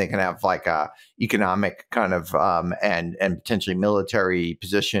then they can have like a economic kind of and potentially military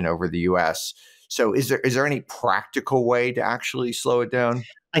position over the US. So is there any practical way to actually slow it down?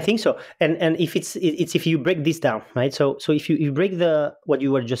 I think so. And if it's if you break this down, right? So if you break what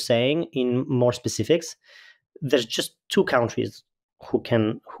you were just saying in more specifics, there's just 2 countries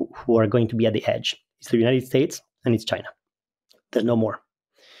who are going to be at the edge. It's the United States and it's China. There's no more.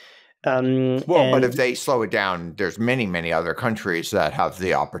 But if they slow it down, there's many other countries that have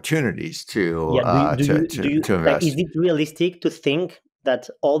the opportunities to invest. Is it realistic to think that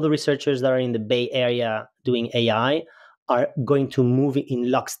all the researchers that are in the Bay Area doing AI are going to move in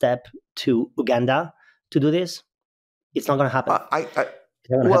lockstep to Uganda to do this? It's not going to happen.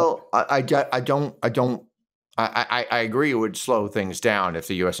 I agree it would slow things down if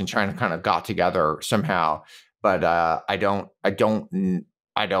the U.S. and China kind of got together somehow, but I don't,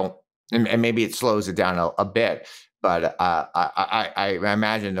 and maybe it slows it down a bit, but I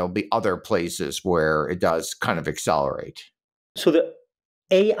imagine there'll be other places where it does kind of accelerate. So the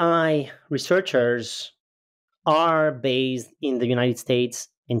AI researchers are based in the United States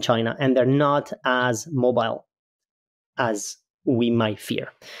and China, and they're not as mobile as we might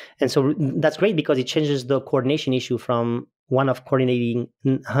fear. And so that's great, because it changes the coordination issue from one of coordinating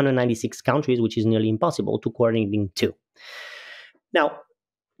 196 countries, which is nearly impossible, to coordinating 2. Now,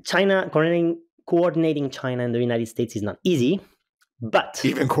 coordinating China and the United States is not easy, but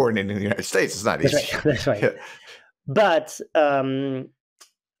even coordinating the United States is not easy. That's right. Yeah. But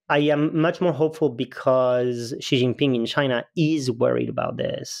I am much more hopeful, because Xi Jinping in China is worried about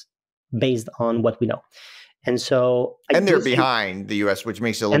this based on what we know. And so, they're behind the U.S., which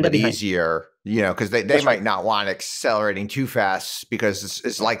makes it a little bit easier, because they might not want accelerating too fast, because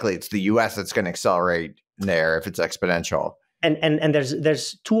it's likely it's the U.S. that's going to accelerate there if it's exponential. And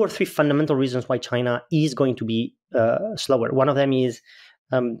there's 2 or 3 fundamental reasons why China is going to be slower. One of them is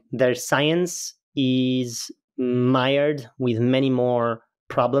their science is mired with many more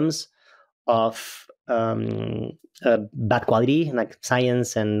problems of bad quality, like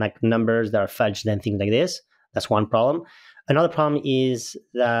science and like numbers that are fudged and things like this. That's one problem. Another problem is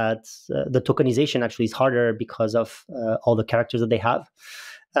that the tokenization actually is harder because of all the characters that they have.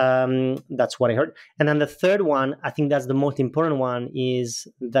 That's what I heard. And then the third one, I think that's the most important one, is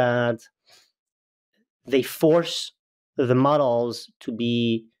that they force the models to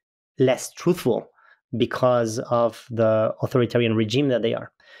be less truthful because of the authoritarian regime that they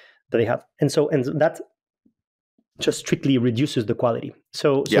have. And that just strictly reduces the quality.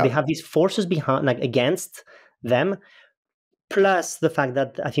 So they have these forces behind, like, against them, plus the fact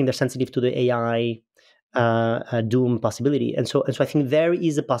that I think they're sensitive to the AI doom possibility. And so I think there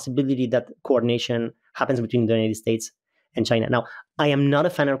is a possibility that coordination happens between the United States and China. Now, I am not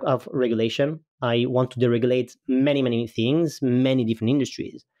a fan of regulation. I want to deregulate many things, many different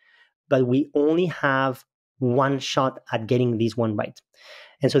industries, but we only have one shot at getting this one right.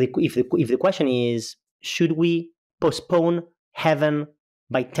 And so if the question is, should we postpone heaven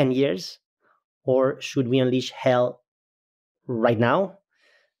by 10 years, or should we unleash hell right now?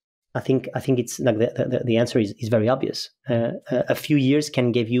 I think it's like the answer is very obvious. A few years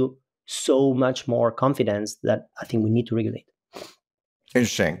can give you so much more confidence that I think we need to regulate.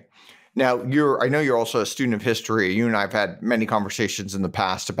 Interesting. Now, I know you're also a student of history. You and I have had many conversations in the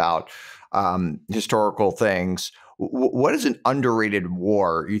past about historical things. What is an underrated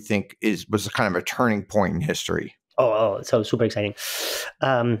war you think was kind of a turning point in history? So super exciting.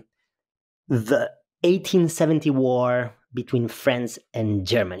 The 1870 war between France and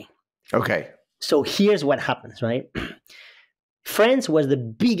Germany. Okay. So here's what happens, right? France was the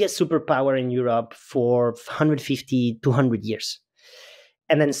biggest superpower in Europe for 150, 200 years.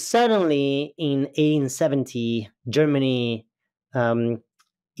 And then suddenly in 1870, Germany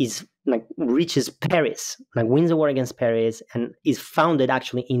reaches Paris, wins the war against Paris, and is founded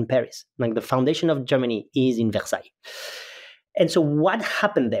actually in Paris. The foundation of Germany is in Versailles. And so what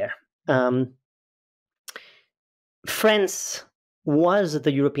happened there? France was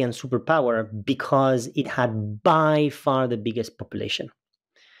the European superpower because it had by far the biggest population.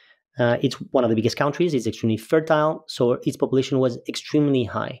 It's one of the biggest countries. It's extremely fertile, so its population was extremely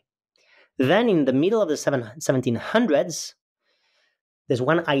high. Then in the middle of the 1700s, there's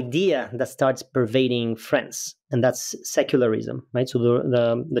one idea that starts pervading France, and that's secularism, right? So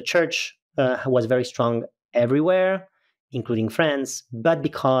the church was very strong everywhere, including France, but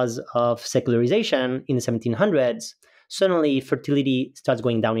because of secularization in the 1700s, suddenly fertility starts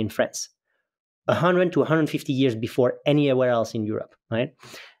going down in France, 100 to 150 years before anywhere else in Europe, right?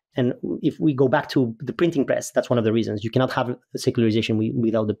 And if we go back to the printing press, that's one of the reasons. You cannot have secularization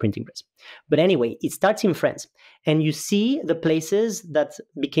without the printing press. But anyway, it starts in France. And you see the places that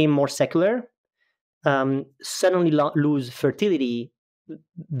became more secular suddenly lose fertility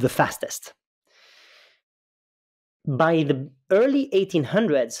the fastest. By the early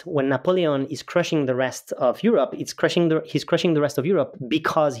 1800s, when Napoleon is crushing the rest of Europe, he's crushing the rest of Europe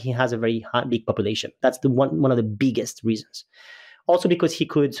because he has a very big population. That's one of the biggest reasons. Also because he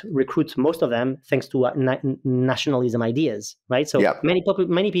could recruit most of them thanks to nationalism ideas, right? So many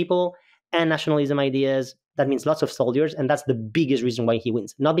people and nationalism ideas, that means lots of soldiers, and that's the biggest reason why he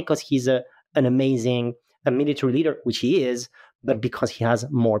wins. Not because he's an amazing military leader, which he is, but because he has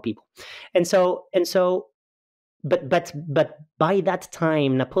more people. But by that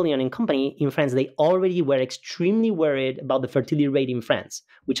time, Napoleon and company in France, they already were extremely worried about the fertility rate in France,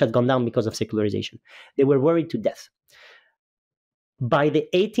 which had gone down because of secularization. They were worried to death. By the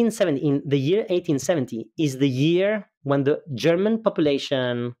year 1870 is the year when the German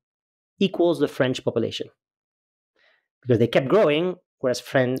population equals the French population, because they kept growing, whereas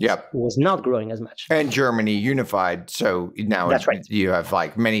France was not growing as much. And Germany unified, so now that's right. You have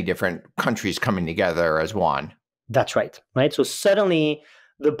like many different countries coming together as one. That's right. So suddenly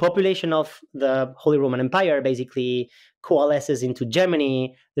the population of the Holy Roman Empire basically coalesces into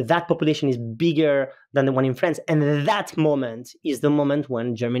Germany. That population is bigger than the one in France. And that moment is the moment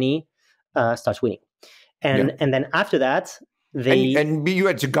when Germany starts winning. And then after that, and you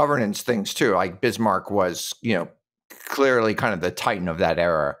had some governance things too. Like Bismarck was, clearly kind of the titan of that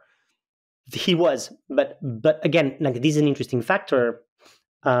era. He was. But again, this is an interesting factor.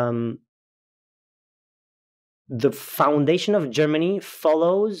 The foundation of Germany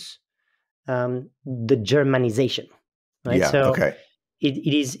follows the Germanization, right? Yeah, so okay.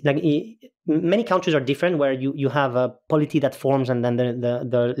 It is many countries are different, where you have a polity that forms and then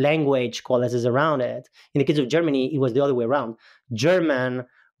the language coalesces around it. In the case of Germany, it was the other way around. German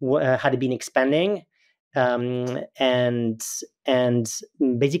had been expanding, and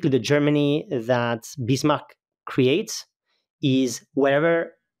basically the Germany that Bismarck creates is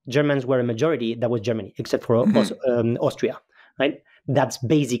wherever Germans were a majority, that was Germany, except for Austria, right? That's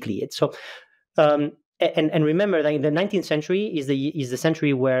basically it. So, and remember that the 19th century is the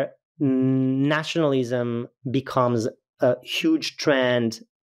century where nationalism becomes a huge trend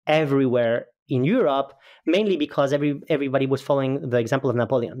everywhere in Europe, mainly because everybody was following the example of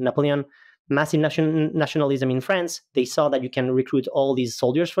Napoleon. Napoleon, massive nationalism in France. They saw that you can recruit all these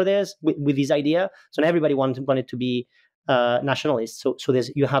soldiers for this with this idea. So everybody wanted to be nationalists. So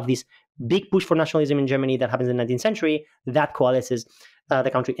you have this big push for nationalism in Germany that happens in the 19th century that coalesces the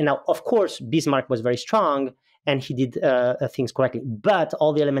country. And now, of course, Bismarck was very strong and he did things correctly, but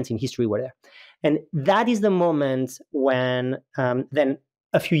all the elements in history were there. And that is the moment when then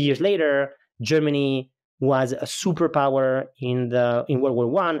a few years later, Germany was a superpower in World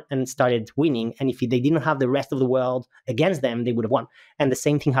War I and started winning. And if they didn't have the rest of the world against them, they would have won. And the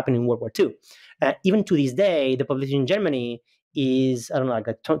same thing happened in World War II. Even to this day, the population in Germany is,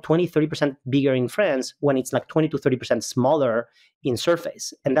 20, 30% bigger in France, when it's like 20 to 30% smaller in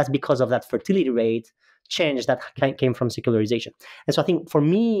surface. And that's because of that fertility rate change that came from secularization. And so I think for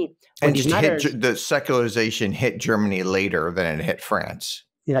me, the secularization hit Germany later than it hit France.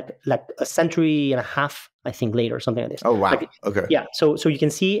 like a century and a half, I think, later, something like this. Oh wow! Okay. Yeah. So you can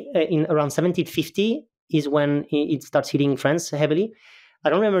see in around 1750 is when it starts hitting France heavily. I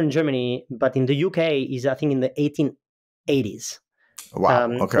don't remember in Germany, but in the UK is I think in the 1880s.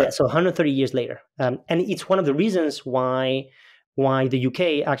 Wow. Okay. Yeah, so 130 years later, and it's one of the reasons why the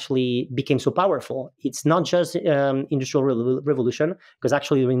UK actually became so powerful. It's not just industrial revolution, because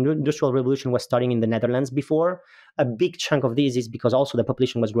actually the industrial revolution was starting in the Netherlands before. A big chunk of this is because also the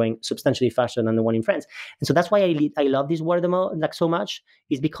population was growing substantially faster than the one in France, and so that's why I love this war like so much,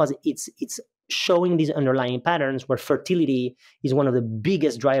 is because it's showing these underlying patterns where fertility is one of the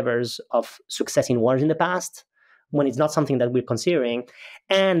biggest drivers of success in wars in the past, when it's not something that we're considering.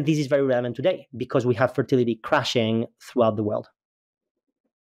 And this is very relevant today because we have fertility crashing throughout the world.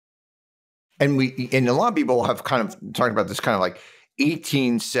 And a lot of people have kind of talked about this kind of like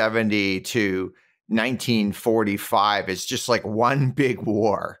 1870 to 1945 is just like one big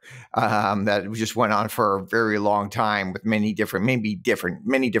war that just went on for a very long time with many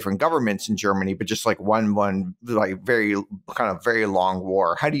different governments in Germany, but just like one like very long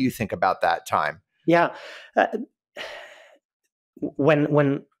war. How do you think about that time? Yeah,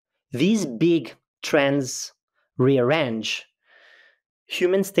 when these big trends rearrange,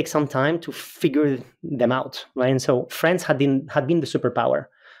 humans take some time to figure them out, right? And so France had been the superpower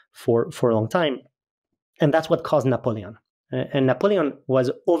for a long time, and that's what caused Napoleon. And Napoleon was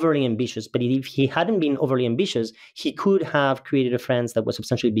overly ambitious, but if he hadn't been overly ambitious, he could have created a France that was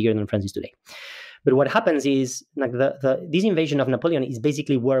substantially bigger than France is today. But what happens is, like this invasion of Napoleon is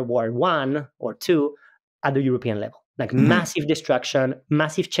basically World War I or II at the European level, like massive destruction,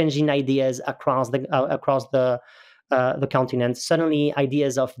 massive change in ideas across the continent. Suddenly,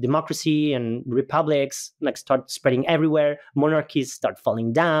 ideas of democracy and republics like start spreading everywhere. Monarchies start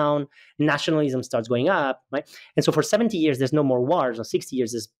falling down. Nationalism starts going up, right? And so for 70 years, there's no more wars. Or 60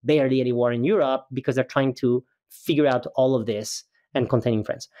 years, there's barely any war in Europe because they're trying to figure out all of this and containing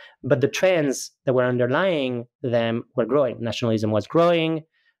France. But the trends that were underlying them were growing. Nationalism was growing.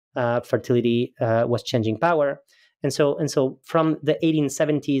 Fertility was changing power. And so from the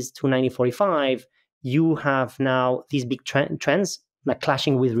 1870s to 1945, you have now these big trends like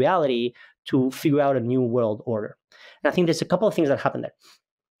clashing with reality to figure out a new world order. And I think there's a couple of things that happen there.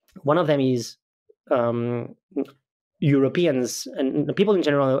 One of them is Europeans and people in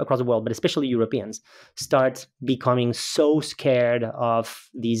general across the world, but especially Europeans, start becoming so scared of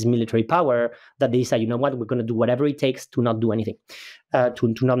this military power that they say, you know what, we're going to do whatever it takes to not do anything,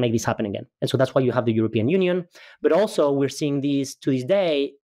 to not make this happen again. And so that's why you have the European Union. But also we're seeing this to this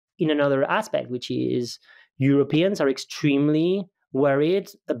day in another aspect, which is Europeans are extremely worried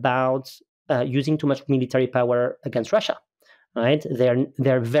about using too much military power against Russia, right?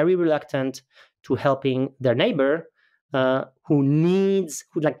 They're very reluctant to helping their neighbor, they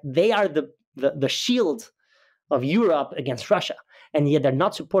are the shield of Europe against Russia, and yet they're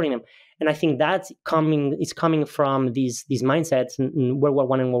not supporting them. And I think that's coming from these mindsets in World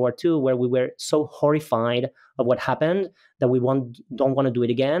War I and World War II, where we were so horrified of what happened that we don't want to do it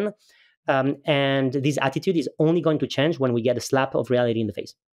again. And this attitude is only going to change when we get a slap of reality in the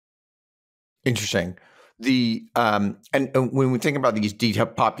face. Interesting. And when we think about these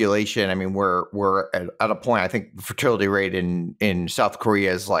depopulation, I mean, we're at a point. I think the fertility rate in South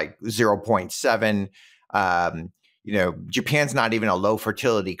Korea is like 0.7. Japan's not even a low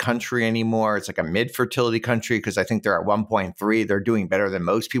fertility country anymore. It's like a mid fertility country because I think they're at 1.3. They're doing better than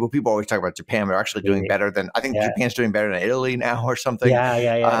most people. People always talk about Japan. They're actually doing better than, I think Japan's doing better than Italy now or something.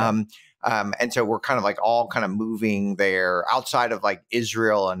 Yeah. And so we're kind of like all kind of moving there outside of like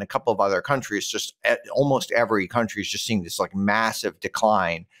Israel and a couple of other countries. Just almost every country is just seeing this like massive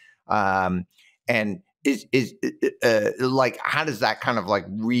decline. And is like, how does that kind of like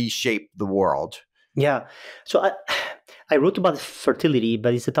reshape the world? Yeah. So I wrote about fertility,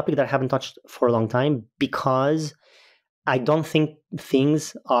 but it's a topic that I haven't touched for a long time because I don't think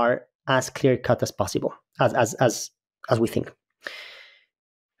things are as clear cut as possible as we think.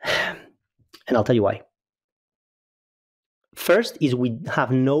 And I'll tell you why. First is we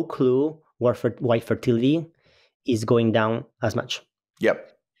have no clue why fertility is going down as much.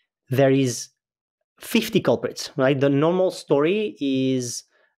 Yep. There is 50 culprits, right? The normal story is,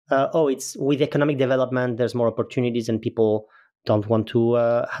 it's with economic development, there's more opportunities and people don't want to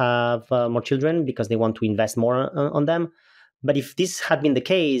have more children because they want to invest more on them. But if this had been the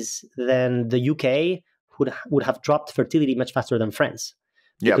case, then the UK would have dropped fertility much faster than France.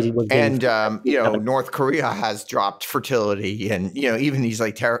 Yeah, because it was and North Korea has dropped fertility, and even these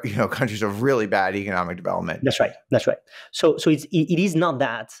like countries of really bad economic development. That's right. That's right. So it is not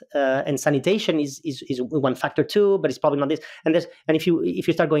that, and sanitation is one factor too, but it's probably not this. And if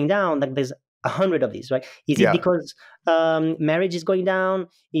you start going down, like there's 100 of these, right? Is it because marriage is going down?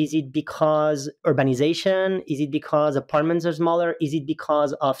 Is it because urbanization? Is it because apartments are smaller? Is it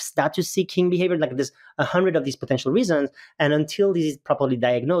because of status-seeking behavior? Like there's 100 of these potential reasons, and until this is properly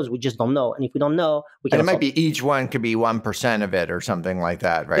diagnosed, we just don't know. And if we don't know, we can. And it might be each one could be 1% of it or something like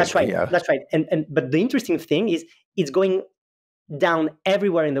that, right? That's right. Yeah. That's right. But the interesting thing is it's going down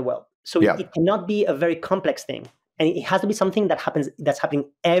everywhere in the world. So it cannot be a very complex thing, and it has to be something that's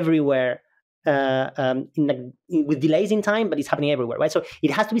happening everywhere. With delays in time, but it's happening everywhere, right? So it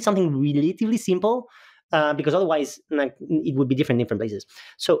has to be something relatively simple, because otherwise, it would be different in different places.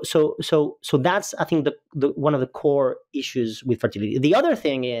 So that's, I think, the one of the core issues with fertility. The other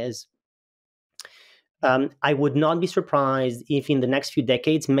thing is, I would not be surprised if in the next few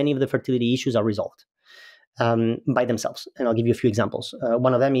decades many of the fertility issues are resolved by themselves, and I'll give you a few examples.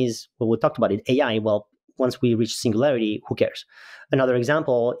 One of them is, well, we talked about it, AI. Well, once we reach singularity, who cares? Another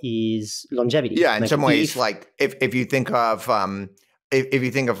example is longevity. Yeah, in some ways, like if you think of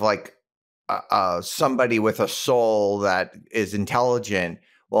like somebody with a soul that is intelligent,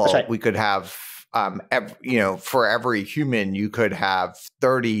 well, we could have for every human, you could have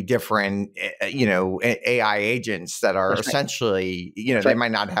 30 different AI agents that are essentially they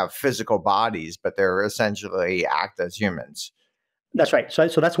might not have physical bodies, but they're essentially act as humans. That's right. So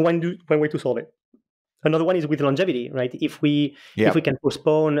that's one way to solve it. Another one is with longevity, right? If we can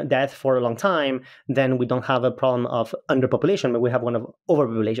postpone death for a long time, then we don't have a problem of underpopulation, but we have one of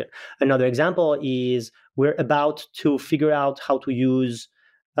overpopulation. Another example is we're about to figure out how to use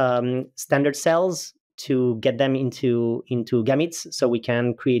standard cells to get them into gametes, so we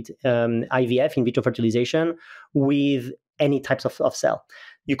can create IVF, in vitro fertilization, with any types of cell.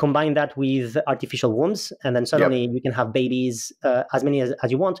 You combine that with artificial wombs, and then suddenly you can have babies, as many as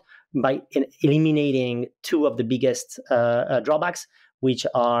you want, by eliminating two of the biggest drawbacks, which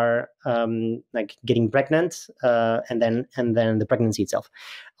are like getting pregnant and then the pregnancy itself.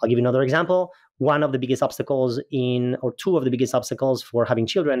 I'll give you another example. One of the biggest obstacles two of the biggest obstacles for having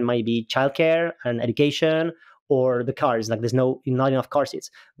children might be childcare and education, or the cars. Like there's not enough car seats.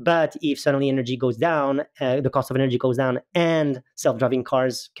 But if suddenly energy goes down, the cost of energy goes down, and self-driving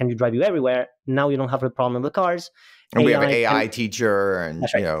cars can drive you everywhere, now you don't have the problem of the cars. And we have an AI teacher, and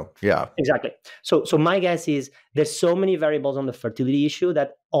Exactly. So my guess is there's so many variables on the fertility issue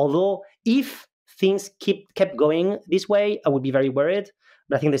that although if things kept going this way, I would be very worried.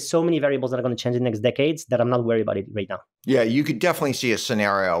 But I think there's so many variables that are going to change in the next decades that I'm not worried about it right now. Yeah, you could definitely see a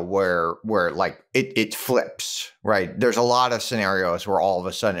scenario where like it flips, right? There's a lot of scenarios where all of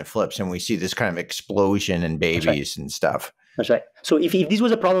a sudden it flips and we see this kind of explosion in babies and stuff. That's right. So if this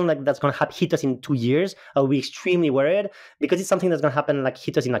was a problem that's going to hit us in 2 years, I would be extremely worried, because it's something that's going to happen, like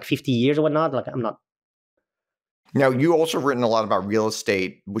hit us in like 50 years or whatnot. Like I'm not. Now, you also written a lot about real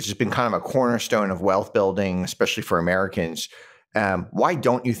estate, which has been kind of a cornerstone of wealth building, especially for Americans. Why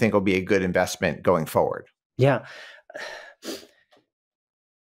don't you think it'll be a good investment going forward? Yeah.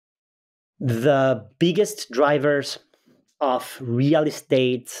 The biggest drivers of real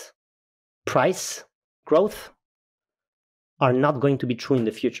estate price growth are not going to be true in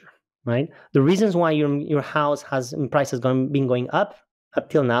the future, right? The reasons why your house price has been going up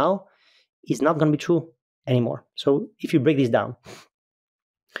till now is not going to be true anymore. So if you break this down,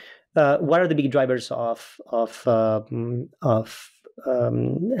 what are the big drivers of population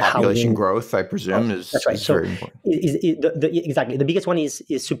housing growth, I presume, is very important. Exactly. The biggest one is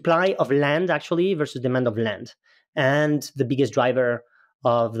supply of land, actually, versus demand of land, and the biggest driver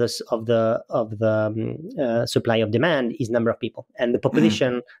of the supply of demand is number of people, and the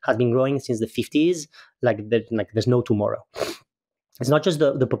population has been growing since the 50s. Like there's no tomorrow. It's not just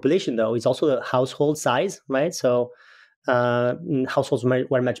the population, though; it's also the household size, right? So households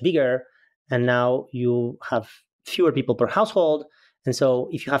were much bigger, and now you have fewer people per household. And so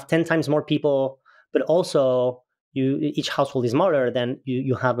if you have 10 times more people, but also each household is smaller, then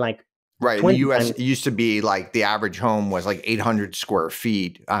you have like right. In the U.S., it used to be like the average home was like 800 square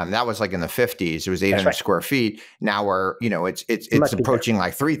feet. That was like in the 50s. It was 800 square feet. Now it's approaching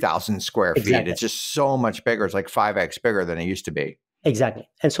like 3,000 square feet. It's just so much bigger. It's like 5x bigger than it used to be. Exactly.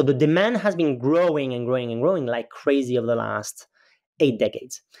 And so the demand has been growing and growing and growing like crazy over the last 8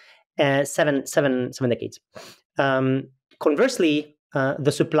 decades, seven decades. Conversely,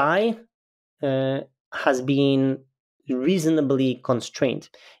 the supply has been reasonably constrained.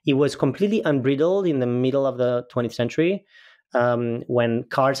 It was completely unbridled in the middle of the 20th century. when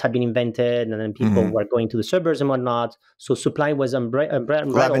cars had been invented, and then people were going to the suburbs and whatnot. So supply was unbridled.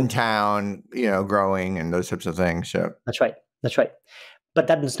 Levittown, growing and those types of things. Yeah. That's right. That's right. But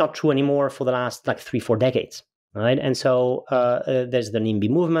that is not true anymore for the last like 3-4 decades. Right. And so there's the NIMBY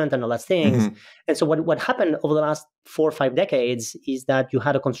movement and all that things. And so what happened over the last 4 or 5 decades is that you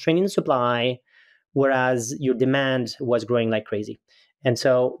had a constraint in the supply, whereas your demand was growing like crazy. And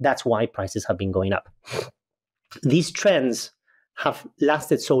so that's why prices have been going up. These trends have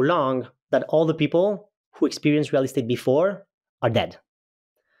lasted so long that all the people who experienced real estate before are dead.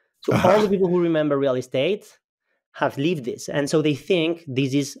 So all the people who remember real estate have lived this. And so they think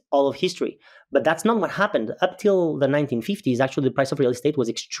this is all of history. But that's not what happened. Up till the 1950s, actually, the price of real estate was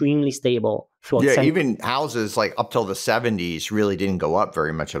extremely stable throughout Yeah, even houses like up till the 70s really didn't go up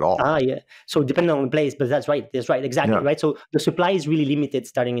very much at all. Yeah. So depending on the place, but that's right. That's right. Exactly. Yeah. Right. So the supply is really limited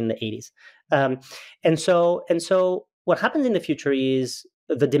starting in the 80s. And so what happens in the future is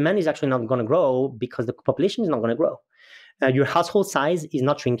the demand is actually not going to grow because the population is not going to grow. Your household size is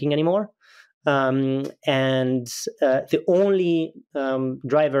not shrinking anymore. And the only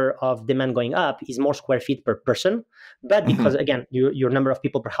driver of demand going up is more square feet per person. But because again, your number of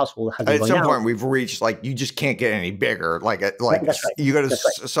people per household has been going down. At some point, we've reached like you just can't get any bigger. That's right. You go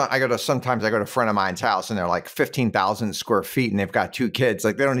to sometimes I go to a friend of mine's house and they're like 15,000 square feet and they've got 2 kids.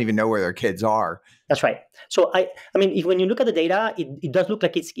 Like they don't even know where their kids are. That's right. So I mean, when you look at the data, it does look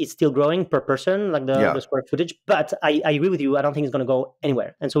like it's still growing per person, like the square footage. But I agree with you. I don't think it's going to go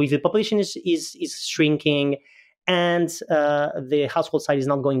anywhere. And so if the population is shrinking, and the household size is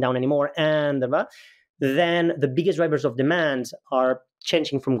not going down anymore, and then the biggest drivers of demand are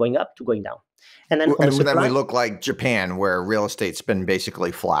changing from going up to going down. And then then we look like Japan, where real estate's been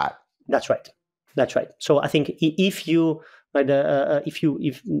basically flat. That's right. That's right. So I think if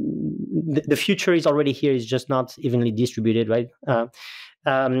the future is already here, is just not evenly distributed, right?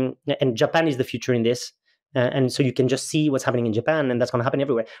 And Japan is the future in this, and so you can just see what's happening in Japan, and that's going to happen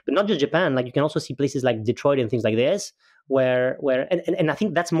everywhere. But not just Japan; like you can also see places like Detroit and things like this, where and I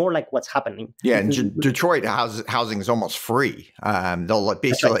think that's more like what's happening. Yeah, and Detroit housing is almost free. They'll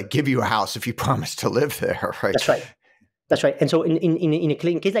basically give you a house if you promise to live there, right? That's right. That's right. And so in a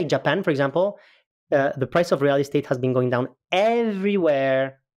case like Japan, for example, the price of real estate has been going down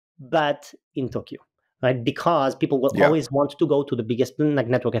everywhere but in Tokyo, right? Because people will always want to go to the biggest like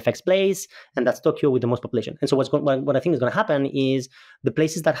network effects place, and that's Tokyo with the most population. And so what I think is going to happen is the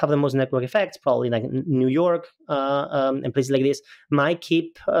places that have the most network effects, probably like New York and places like this, might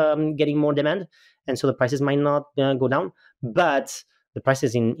keep getting more demand, and so the prices might not go down, but the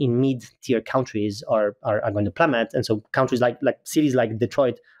prices in mid-tier countries are going to plummet. And so countries like cities like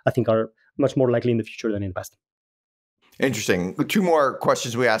Detroit, I think, are much more likely in the future than in the past. Interesting. 2 more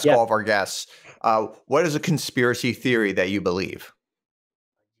questions we ask all of our guests. What is a conspiracy theory that you believe?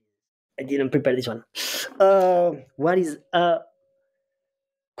 I didn't prepare this one. What is a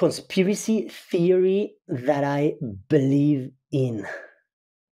conspiracy theory that I believe in?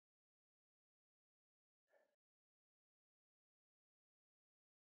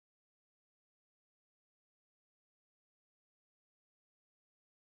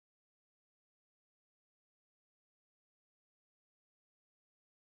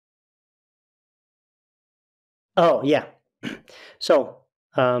 Oh, yeah. So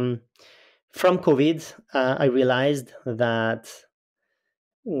from COVID, I realized that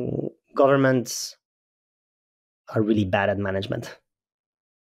governments are really bad at management.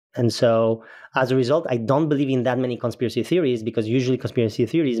 And so as a result, I don't believe in that many conspiracy theories, because usually conspiracy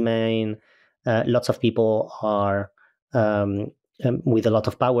theories mean lots of people are with a lot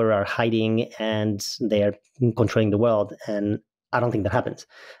of power are hiding and they're controlling the world. And I don't think that happens.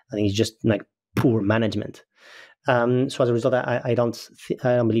 I think it's just like poor management. So as a result, I don't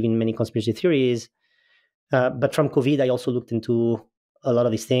believe in many conspiracy theories. But from COVID, I also looked into a lot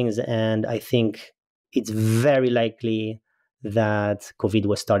of these things, and I think it's very likely that COVID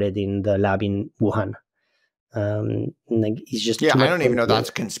was started in the lab in Wuhan. It's just I don't even know that's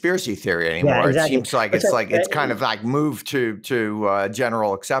a conspiracy theory anymore. Yeah, exactly. It seems like it's kind of like moved to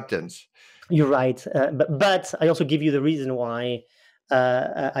general acceptance. You're right, but I also give you the reason why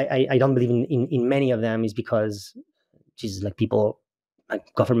I don't believe in many of them is because, Jesus, like people,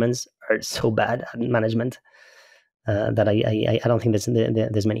 like governments are so bad at management that I don't think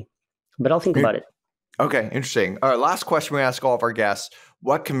there's many. But I'll think about it. Okay, interesting. Last question we ask all of our guests: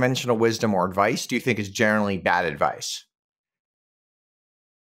 what conventional wisdom or advice do you think is generally bad advice?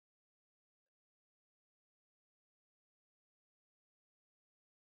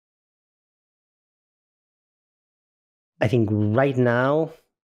 I think right now,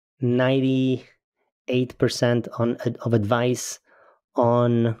 98% 8% of advice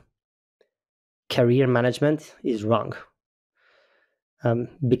on career management is wrong.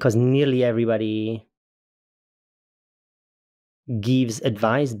 Because nearly everybody gives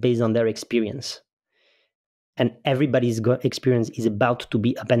advice based on their experience. And everybody's experience is about to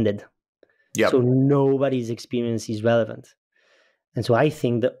be appended. Yep. So nobody's experience is relevant. And so I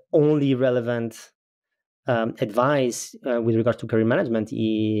think the only relevant advice with regards to career management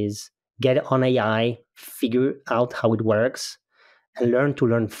is get on AI, figure out how it works, and learn to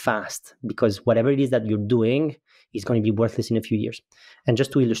learn fast, because whatever it is that you're doing is going to be worthless in a few years. And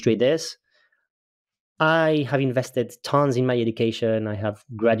just to illustrate this, I have invested tons in my education. I have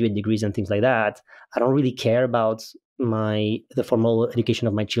graduate degrees and things like that. I don't really care about the formal education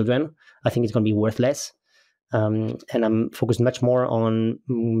of my children. I think it's going to be worthless. And I'm focused much more on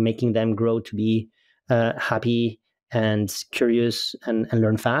making them grow to be happy and curious and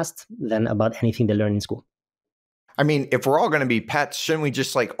learn fast than about anything they learn in school. I mean, if we're all going to be pets, shouldn't we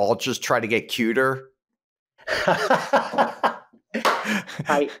just all just try to get cuter?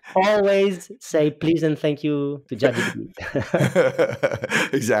 I always say please and thank you to ChatGPT.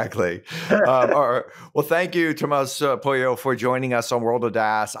 Exactly. All right. Well, thank you, Tomas Pueyo, for joining us on World of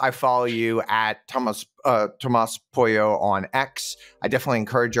DaaS. I follow you at Tomas Pueyo on X. I definitely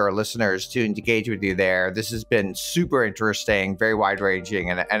encourage our listeners to engage with you there. This has been super interesting, very wide-ranging,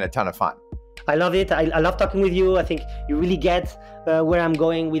 and a ton of fun. I love it. I love talking with you. I think you really get where I'm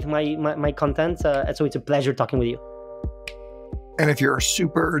going with my content. And so it's a pleasure talking with you. And if you're a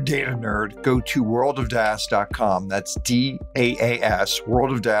super data nerd, go to worldofdaas.com. That's DAAS,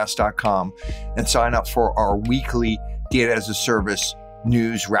 worldofdaas.com, and sign up for our weekly Data as a Service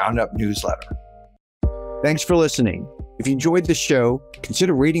news roundup newsletter. Thanks for listening. If you enjoyed the show,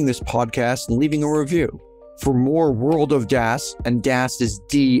 consider rating this podcast and leaving a review. For more World of DaaS, and DaaS is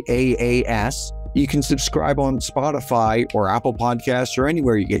DAAS, you can subscribe on Spotify or Apple Podcasts or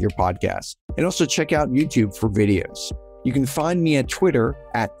anywhere you get your podcasts. And also check out YouTube for videos. You can find me at Twitter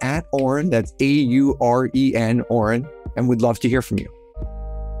at Auren, that's AUREN, Auren, and we'd love to hear from you.